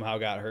Judge somehow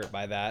got hurt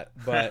by that,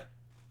 but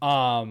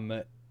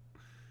man,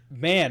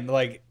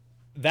 like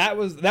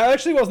that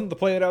actually wasn't the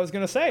play that I was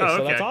gonna say.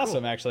 So that's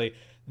awesome, actually.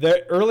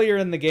 Earlier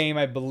in the game,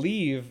 I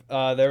believe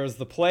there was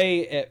the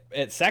play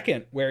at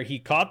second where he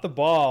caught the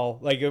ball,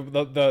 like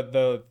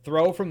the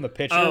throw from the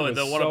pitcher. Was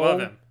the one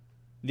above him.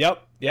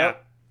 Yep. Yeah.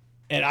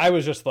 And I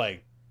was just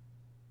like,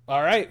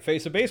 all right,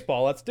 face of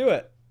baseball, let's do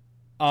it.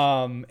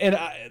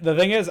 The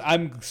thing is,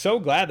 I'm so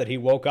glad that he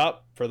woke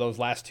up for those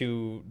last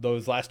two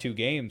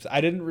games.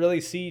 I didn't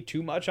really see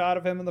too much out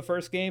of him in the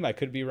first game. I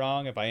could be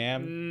wrong. If I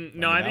am,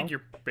 no, I think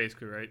you're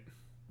basically right.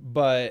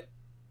 But.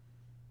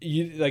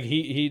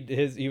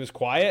 He was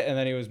quiet, and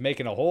then he was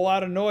making a whole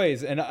lot of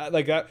noise, and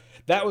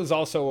that was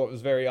also what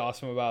was very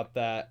awesome about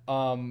that.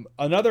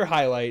 Another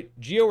highlight,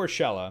 Gio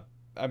Urshela.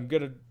 I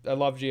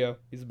love Gio.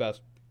 He's the best.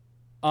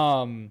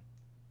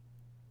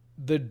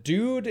 The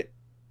dude,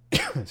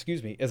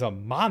 excuse me, is a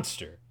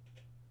monster.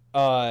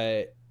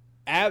 In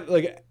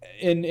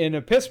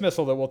a piss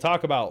missile that we'll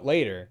talk about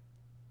later.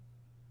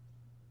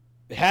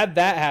 Had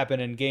that happen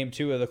in Game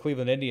 2 of the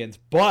Cleveland Indians,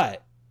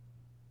 but.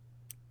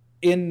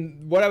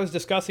 In what I was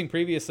discussing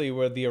previously,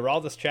 where the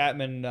Aroldis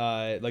Chapman,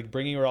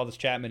 bringing Aroldis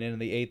Chapman in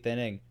the 8th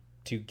inning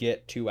to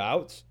get 2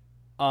 outs,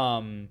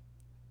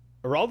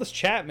 Aroldis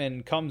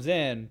Chapman comes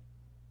in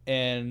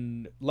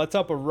and lets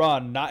up a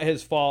run. Not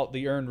his fault.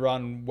 The earned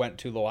run went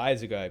to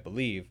Loaizaga, I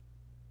believe.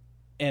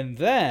 And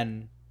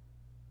then,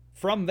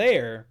 from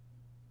there,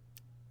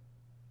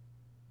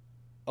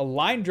 a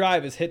line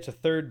drive is hit to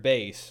third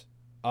base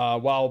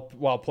while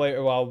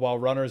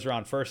runners are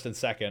on first and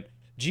second.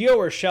 Gio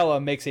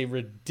Urshela makes a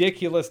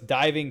ridiculous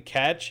diving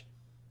catch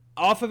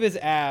off of his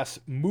ass,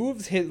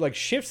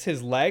 shifts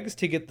his legs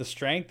to get the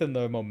strength and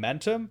the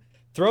momentum,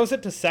 throws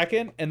it to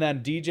second, and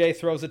then DJ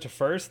throws it to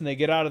first, and they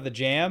get out of the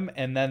jam,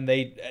 and then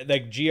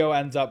Gio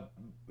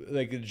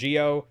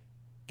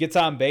gets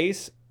on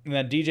base, and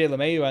then DJ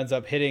LeMahieu ends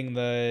up hitting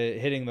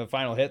the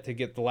final hit to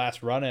get the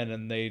last run in,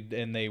 and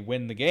they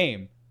win the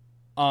game.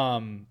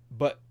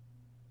 But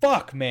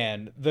fuck,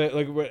 man, I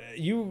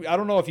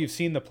don't know if you've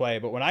seen the play,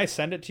 but when I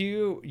send it to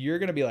you, you're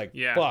gonna be like,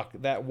 fuck,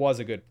 that was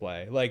a good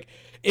play. Like,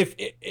 if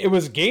it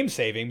was game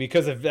saving,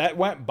 because if that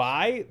went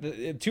by,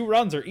 2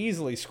 runs are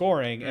easily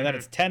scoring, and then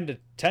it's 10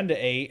 to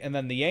 8, and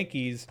then the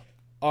Yankees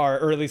are,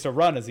 or at least a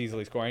run is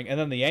easily scoring, and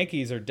then the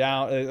Yankees are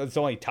down. It's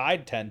only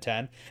tied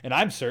 10-10, and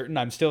I'm certain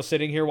I'm still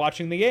sitting here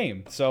watching the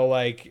game. So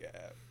like,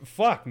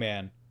 fuck,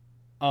 man.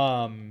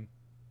 And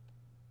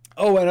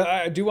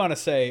I do want to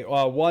say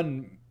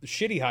one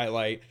shitty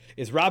highlight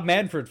is Rob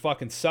Manfred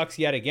fucking sucks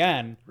yet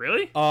again.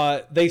 Really?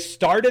 They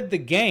started the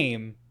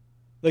game,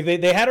 like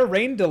they had a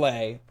rain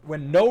delay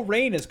when no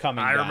rain is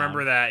coming down. I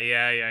remember that.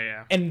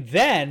 Yeah. And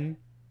then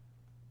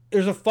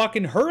there's a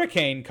fucking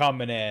hurricane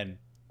coming in,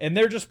 and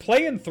they're just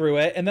playing through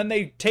it, and then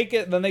they take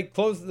it, then they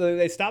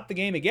they stop the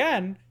game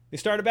again, they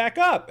start it back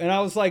up, and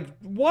I was like,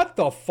 what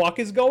the fuck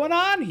is going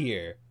on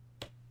here?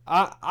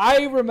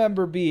 I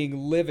remember being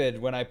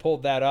livid when I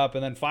pulled that up,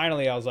 and then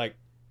finally I was like,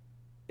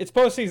 it's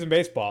postseason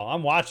baseball.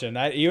 I'm watching.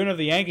 Even if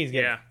the Yankees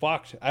get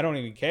fucked, I don't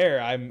even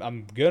care.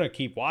 I'm gonna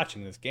keep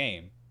watching this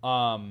game.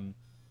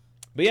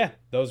 But yeah,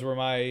 those were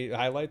my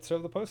highlights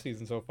of the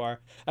postseason so far.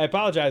 I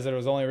apologize that it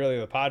was only really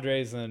the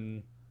Padres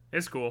and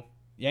it's cool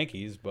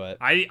Yankees, but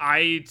I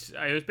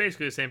it was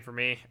basically the same for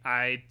me.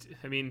 I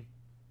mean,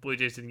 Blue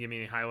Jays didn't give me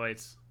any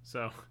highlights,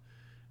 so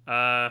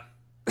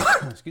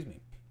excuse me.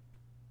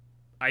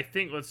 I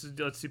think let's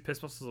do piss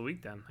busts of the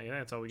week then. I think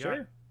that's all we got.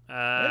 Sure.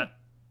 Yeah.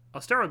 I'll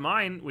start with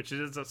mine, which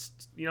is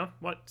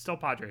still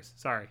Padres.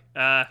 Sorry.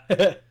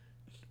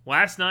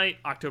 Last night,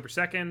 October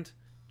 2nd.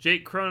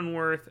 Jake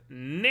Cronenworth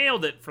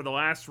nailed it for the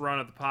last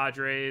run of the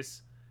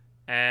Padres,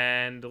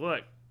 and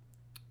look,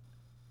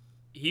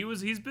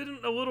 he's been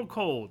a little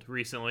cold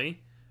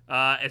recently.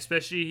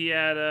 Especially he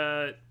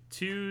had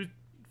 2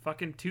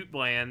 fucking toot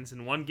blands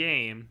in one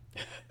game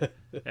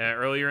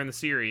earlier in the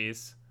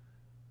series,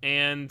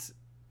 and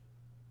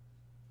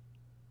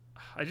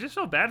I just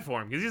felt bad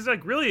for him because he's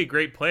like really a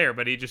great player,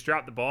 but he just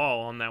dropped the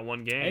ball on that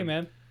one game. Hey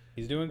man,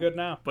 he's doing good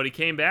now. But he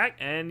came back,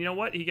 and you know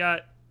what? He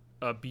got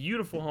a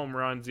beautiful home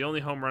run. It's the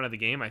only home run of the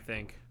game, I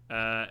think.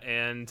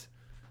 And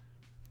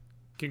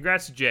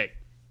congrats to Jake.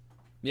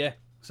 Yeah.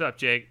 What's up,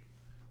 Jake?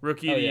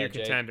 Rookie of the Year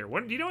Jake. contender.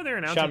 What do you know when they're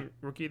announcing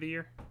Rookie of the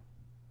Year?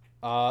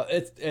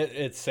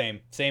 It's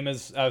same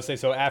as I would say.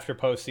 So after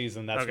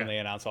postseason, that's when they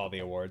announce all the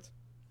awards.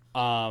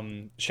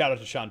 Shout out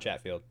to Sean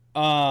Chatfield.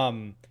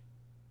 And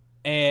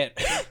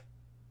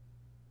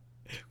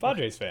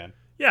Padres fan.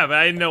 Yeah, but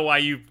I didn't know why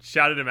you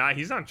shouted him out.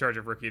 He's not in charge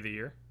of Rookie of the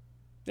Year.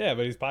 Yeah,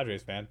 but he's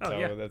Padres fan. Oh, so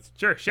yeah. That's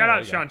sure. Shout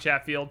out Sean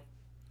Chatfield.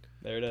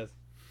 There it is.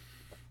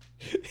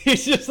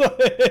 He's just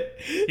like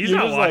he's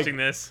not watching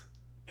this.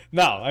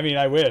 No, I mean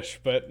I wish,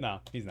 but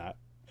no, he's not.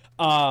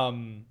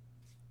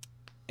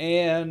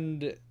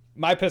 And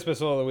my piss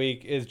whistle of the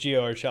week is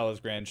Gio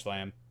Urshela's grand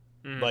slam.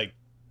 Mm-hmm. Like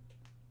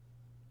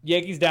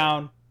Yankees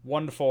down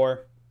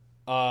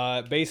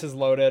 1-4, bases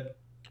loaded.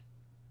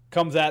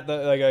 Comes at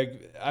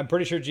I'm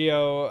pretty sure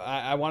Gio.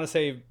 I want to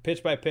say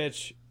pitch by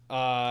pitch.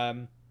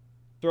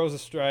 Throws a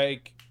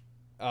strike,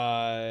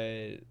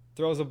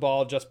 throws a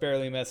ball, just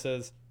barely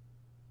misses.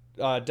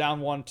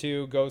 Down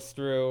 1-2, goes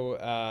through.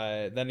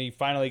 Then he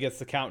finally gets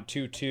the count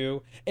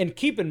 2-2. And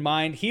keep in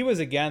mind, he was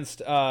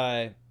against.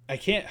 I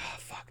can't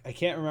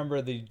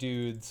remember the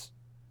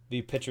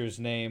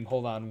pitcher's name.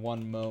 Hold on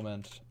one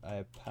moment. I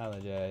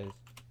apologize.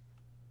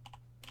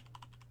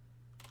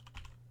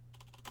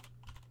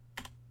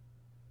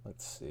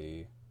 Let's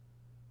see.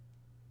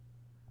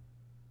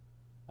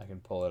 I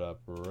can pull it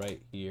up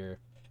right here.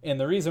 And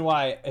the reason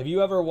why, have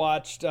you ever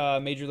watched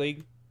Major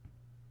League?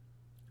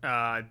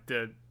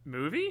 The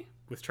movie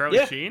with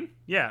Charlie Sheen?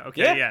 Yeah,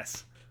 okay, yeah.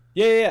 Yes.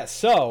 Yeah.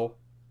 So,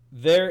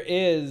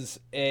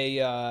 there's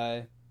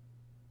a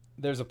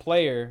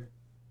player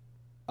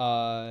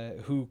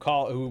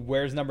who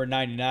wears number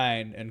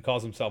 99 and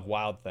calls himself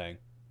Wild Thing.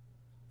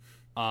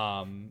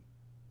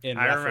 In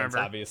reference,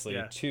 obviously,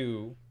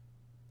 to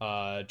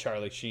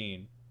Charlie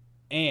Sheen.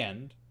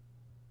 And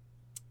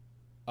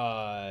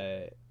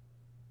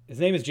his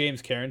name is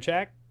James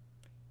Karinchak.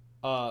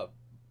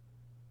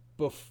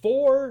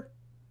 Before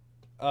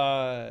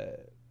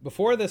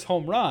this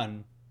home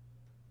run,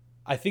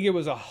 I think it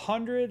was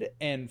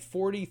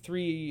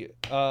 143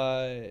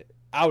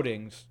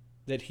 outings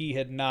that he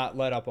had not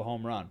let up a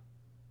home run.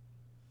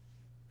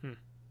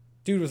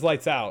 Dude was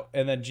lights out,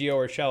 and then Gio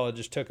Urshela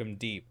just took him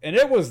deep, and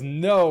it was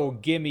no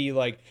gimme,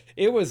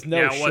 it was no.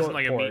 Yeah, it wasn't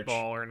like porch. A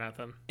meatball or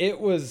nothing.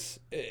 It was,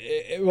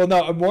 well,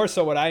 no, more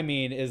so. What I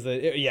mean is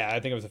that, I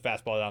think it was a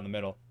fastball down the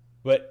middle,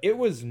 but it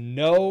was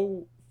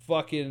no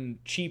fucking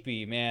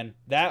cheapy, man.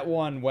 That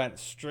one went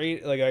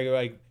straight,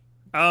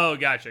 oh,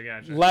 gotcha.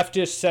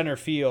 Leftish center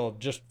field,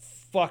 just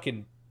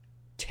fucking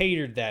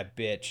tatered that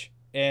bitch,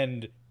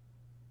 and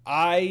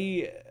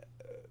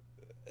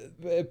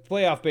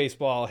playoff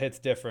baseball hits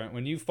different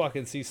when you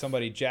fucking see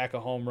somebody jack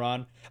a home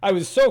run. I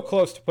was so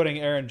close to putting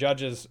Aaron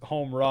Judge's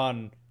home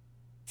run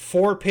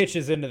 4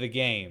 pitches into the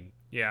game.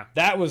 Yeah.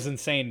 That was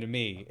insane to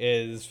me.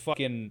 Is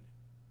fucking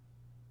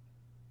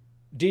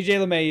DJ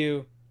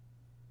LeMahieu,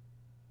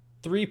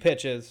 3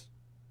 pitches,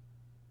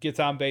 gets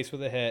on base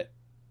with a hit.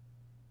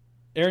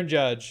 Aaron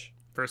Judge,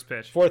 first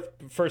pitch,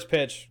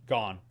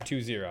 gone,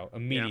 2-0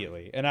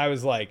 immediately. Yeah. And I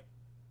was like,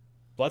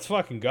 let's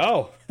fucking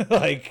go.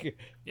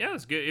 Yeah, it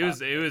was good.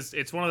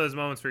 It's one of those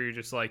moments where you're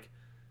just like,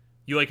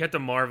 you have to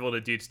marvel at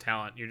a dude's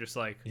talent. You're just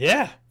like,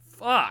 yeah,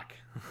 fuck.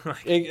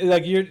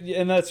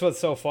 And that's what's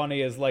so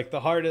funny is the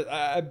hardest.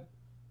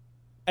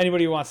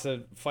 Anybody who wants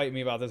to fight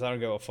me about this, I don't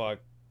give a fuck.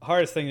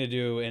 Hardest thing to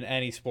do in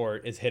any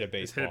sport is hit a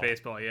baseball. Hit a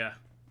baseball, yeah.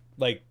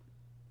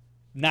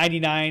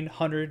 99,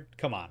 100,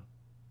 come on,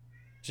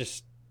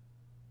 just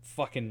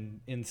fucking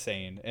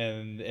insane.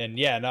 And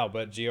yeah, no,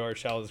 but Gio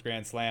Urshela's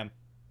grand slam.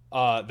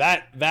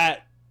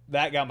 That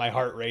that got my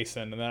heart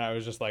racing, and then I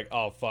was just like,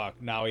 oh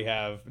fuck, now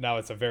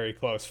it's a very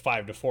close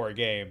 5-4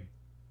 game.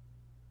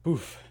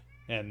 Oof.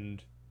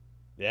 And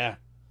yeah.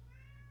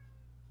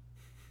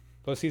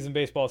 Postseason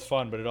baseball is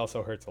fun, but it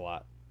also hurts a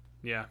lot.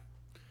 Yeah.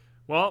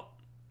 Well,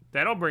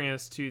 that'll bring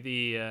us to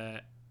the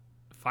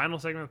final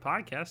segment of the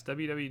podcast,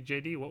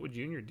 WWJD, what would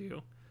Junior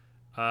do?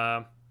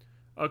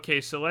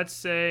 Okay, so let's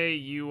say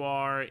you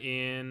are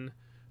in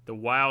the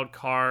wild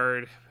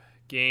card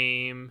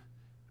game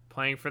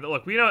playing for the...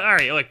 Look, we know... All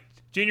right, look,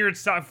 Junior would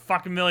stop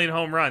fucking million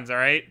home runs, all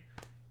right?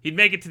 He'd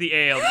make it to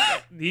the AL.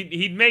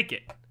 He'd make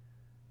it.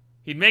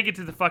 He'd make it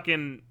to the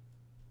fucking...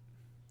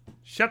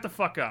 Shut the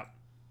fuck up.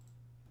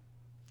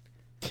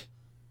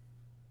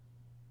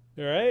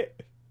 All right?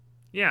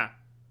 Yeah.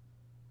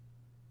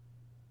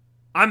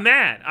 I'm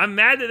mad. I'm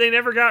mad that they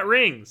never got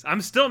rings.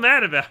 I'm still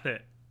mad about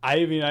it.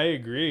 I mean, I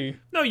agree.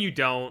 No, you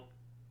don't.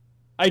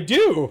 I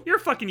do. You're a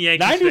fucking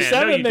Yankees 97,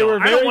 fan. No, you they don't. were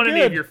I don't very want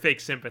any of good. your fake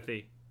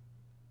sympathy.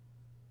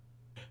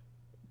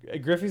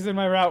 Griffey's in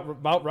my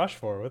Mount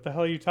Rushmore. What the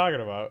hell are you talking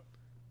about?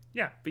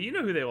 Yeah, but you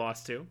know who they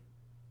lost to.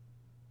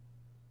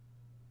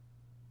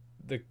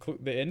 The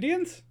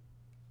Indians?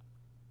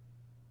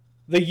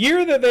 The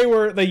year that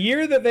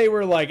they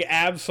were like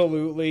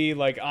absolutely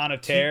like on a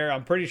tear,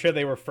 I'm pretty sure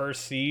they were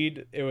first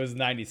seed. It was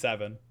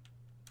 97.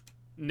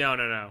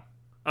 No.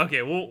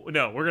 Okay, well,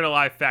 no, we're going to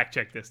live fact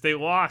check this. They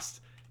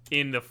lost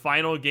in the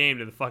final game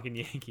to the fucking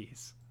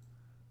Yankees.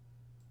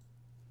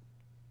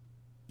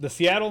 The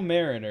Seattle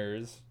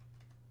Mariners.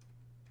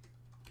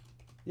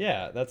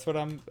 Yeah,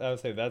 I would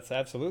say that's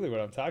absolutely what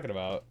I'm talking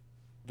about.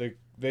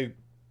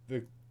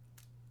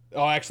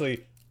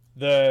 Actually,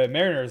 the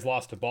Mariners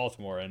lost to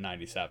Baltimore in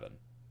 97.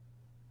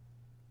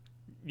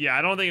 Yeah,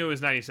 I don't think it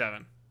was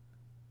 97.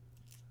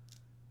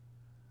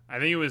 I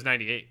think it was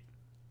 98.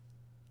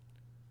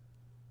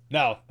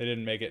 No, they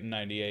didn't make it in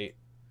 98.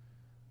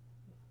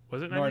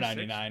 Was it 96? Nor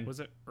 99. Was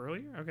it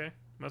earlier? Okay.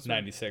 Must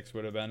 96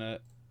 would have been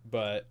it.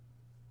 But,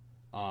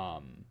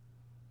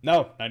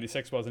 no,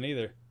 96 wasn't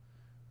either.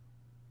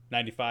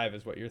 95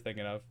 is what you're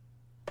thinking of.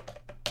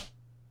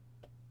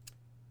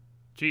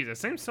 Jeez, it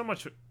seems so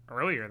much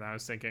earlier than I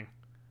was thinking.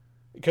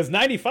 Because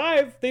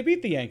 95, they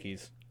beat the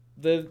Yankees.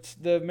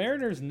 The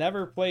Mariners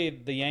never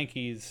played the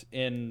Yankees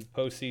in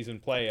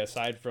postseason play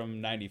aside from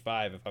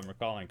 95, if I'm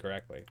recalling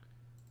correctly.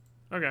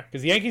 Okay.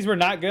 Because the Yankees were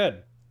not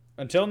good.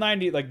 Until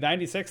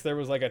 96, there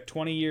was like a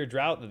 20-year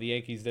drought that the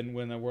Yankees didn't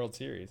win the World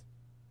Series.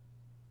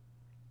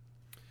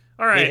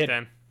 All right,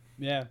 then.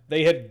 Yeah,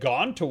 they had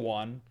gone to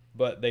one,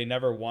 but they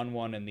never won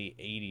one in the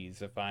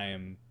 80s, if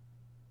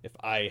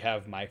I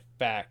have my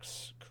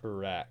facts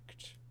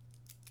correct.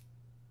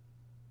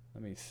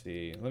 Let me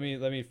see.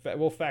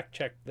 We'll fact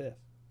check this.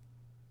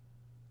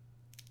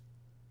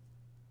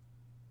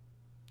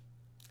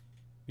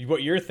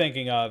 What you're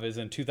thinking of is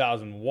in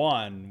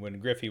 2001 when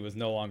Griffey was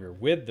no longer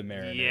with the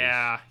Mariners.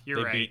 Yeah,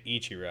 you're right. They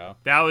beat Ichiro.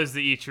 That was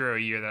the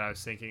Ichiro year that I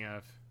was thinking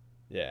of.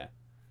 Yeah.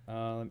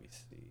 Let me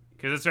see.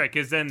 Because that's right.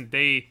 Because then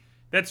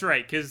that's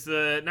right. Because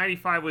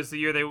 95 was the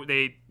year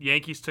they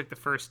Yankees took the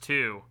first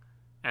two,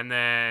 and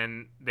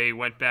then they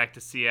went back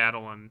to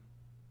Seattle and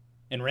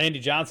Randy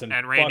Johnson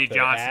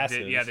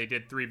did. Yeah, they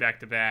did 3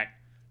 back-to-back.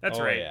 That's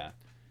right. Yeah.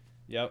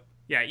 Yep.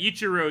 Yeah,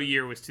 Ichiro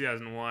year was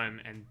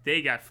 2001, and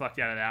they got fucked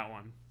out of that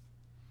one.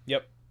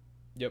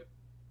 Yep.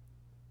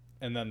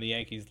 And then the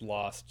Yankees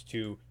lost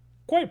to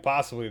quite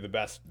possibly the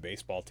best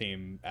baseball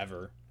team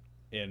ever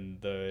in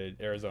the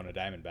Arizona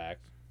Diamondbacks.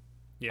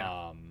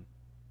 Yeah.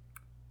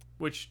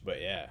 But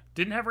yeah.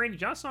 Didn't have Randy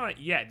Johnson on it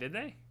yet, did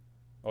they?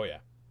 Oh yeah.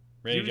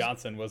 Randy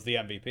Johnson was the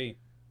MVP.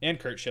 And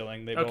Curt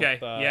Schilling. They both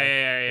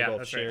yeah. both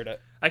That's shared right.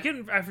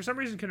 it. I for some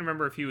reason couldn't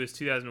remember if he was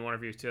 2001 or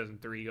if he was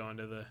 2003 going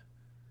to the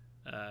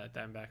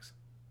Diamondbacks.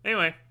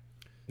 Anyway,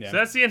 so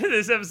that's the end of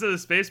this episode of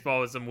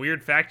Spaceball with some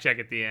weird fact check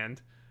at the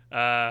end.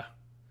 I'm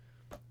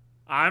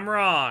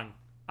wrong.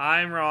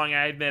 I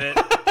admit it.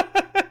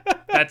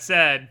 That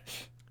said,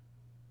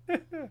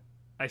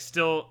 I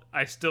still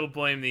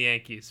blame the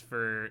Yankees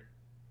for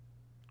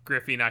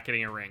Griffey not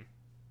getting a ring.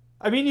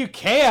 I mean, you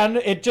can.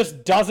 It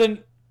just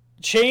doesn't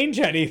change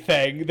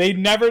anything. They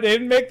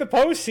didn't make the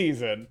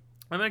postseason.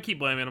 I'm gonna keep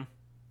blaming them.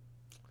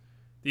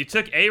 You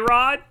took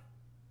A-Rod?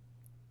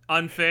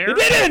 Unfair?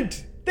 They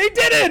didn't!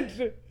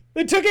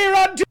 They took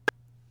A-Rod too.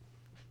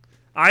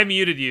 I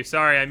muted you.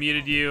 Sorry, I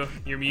muted you.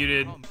 You're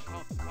muted.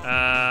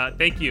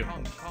 Thank you.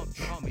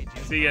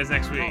 See you guys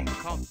next week.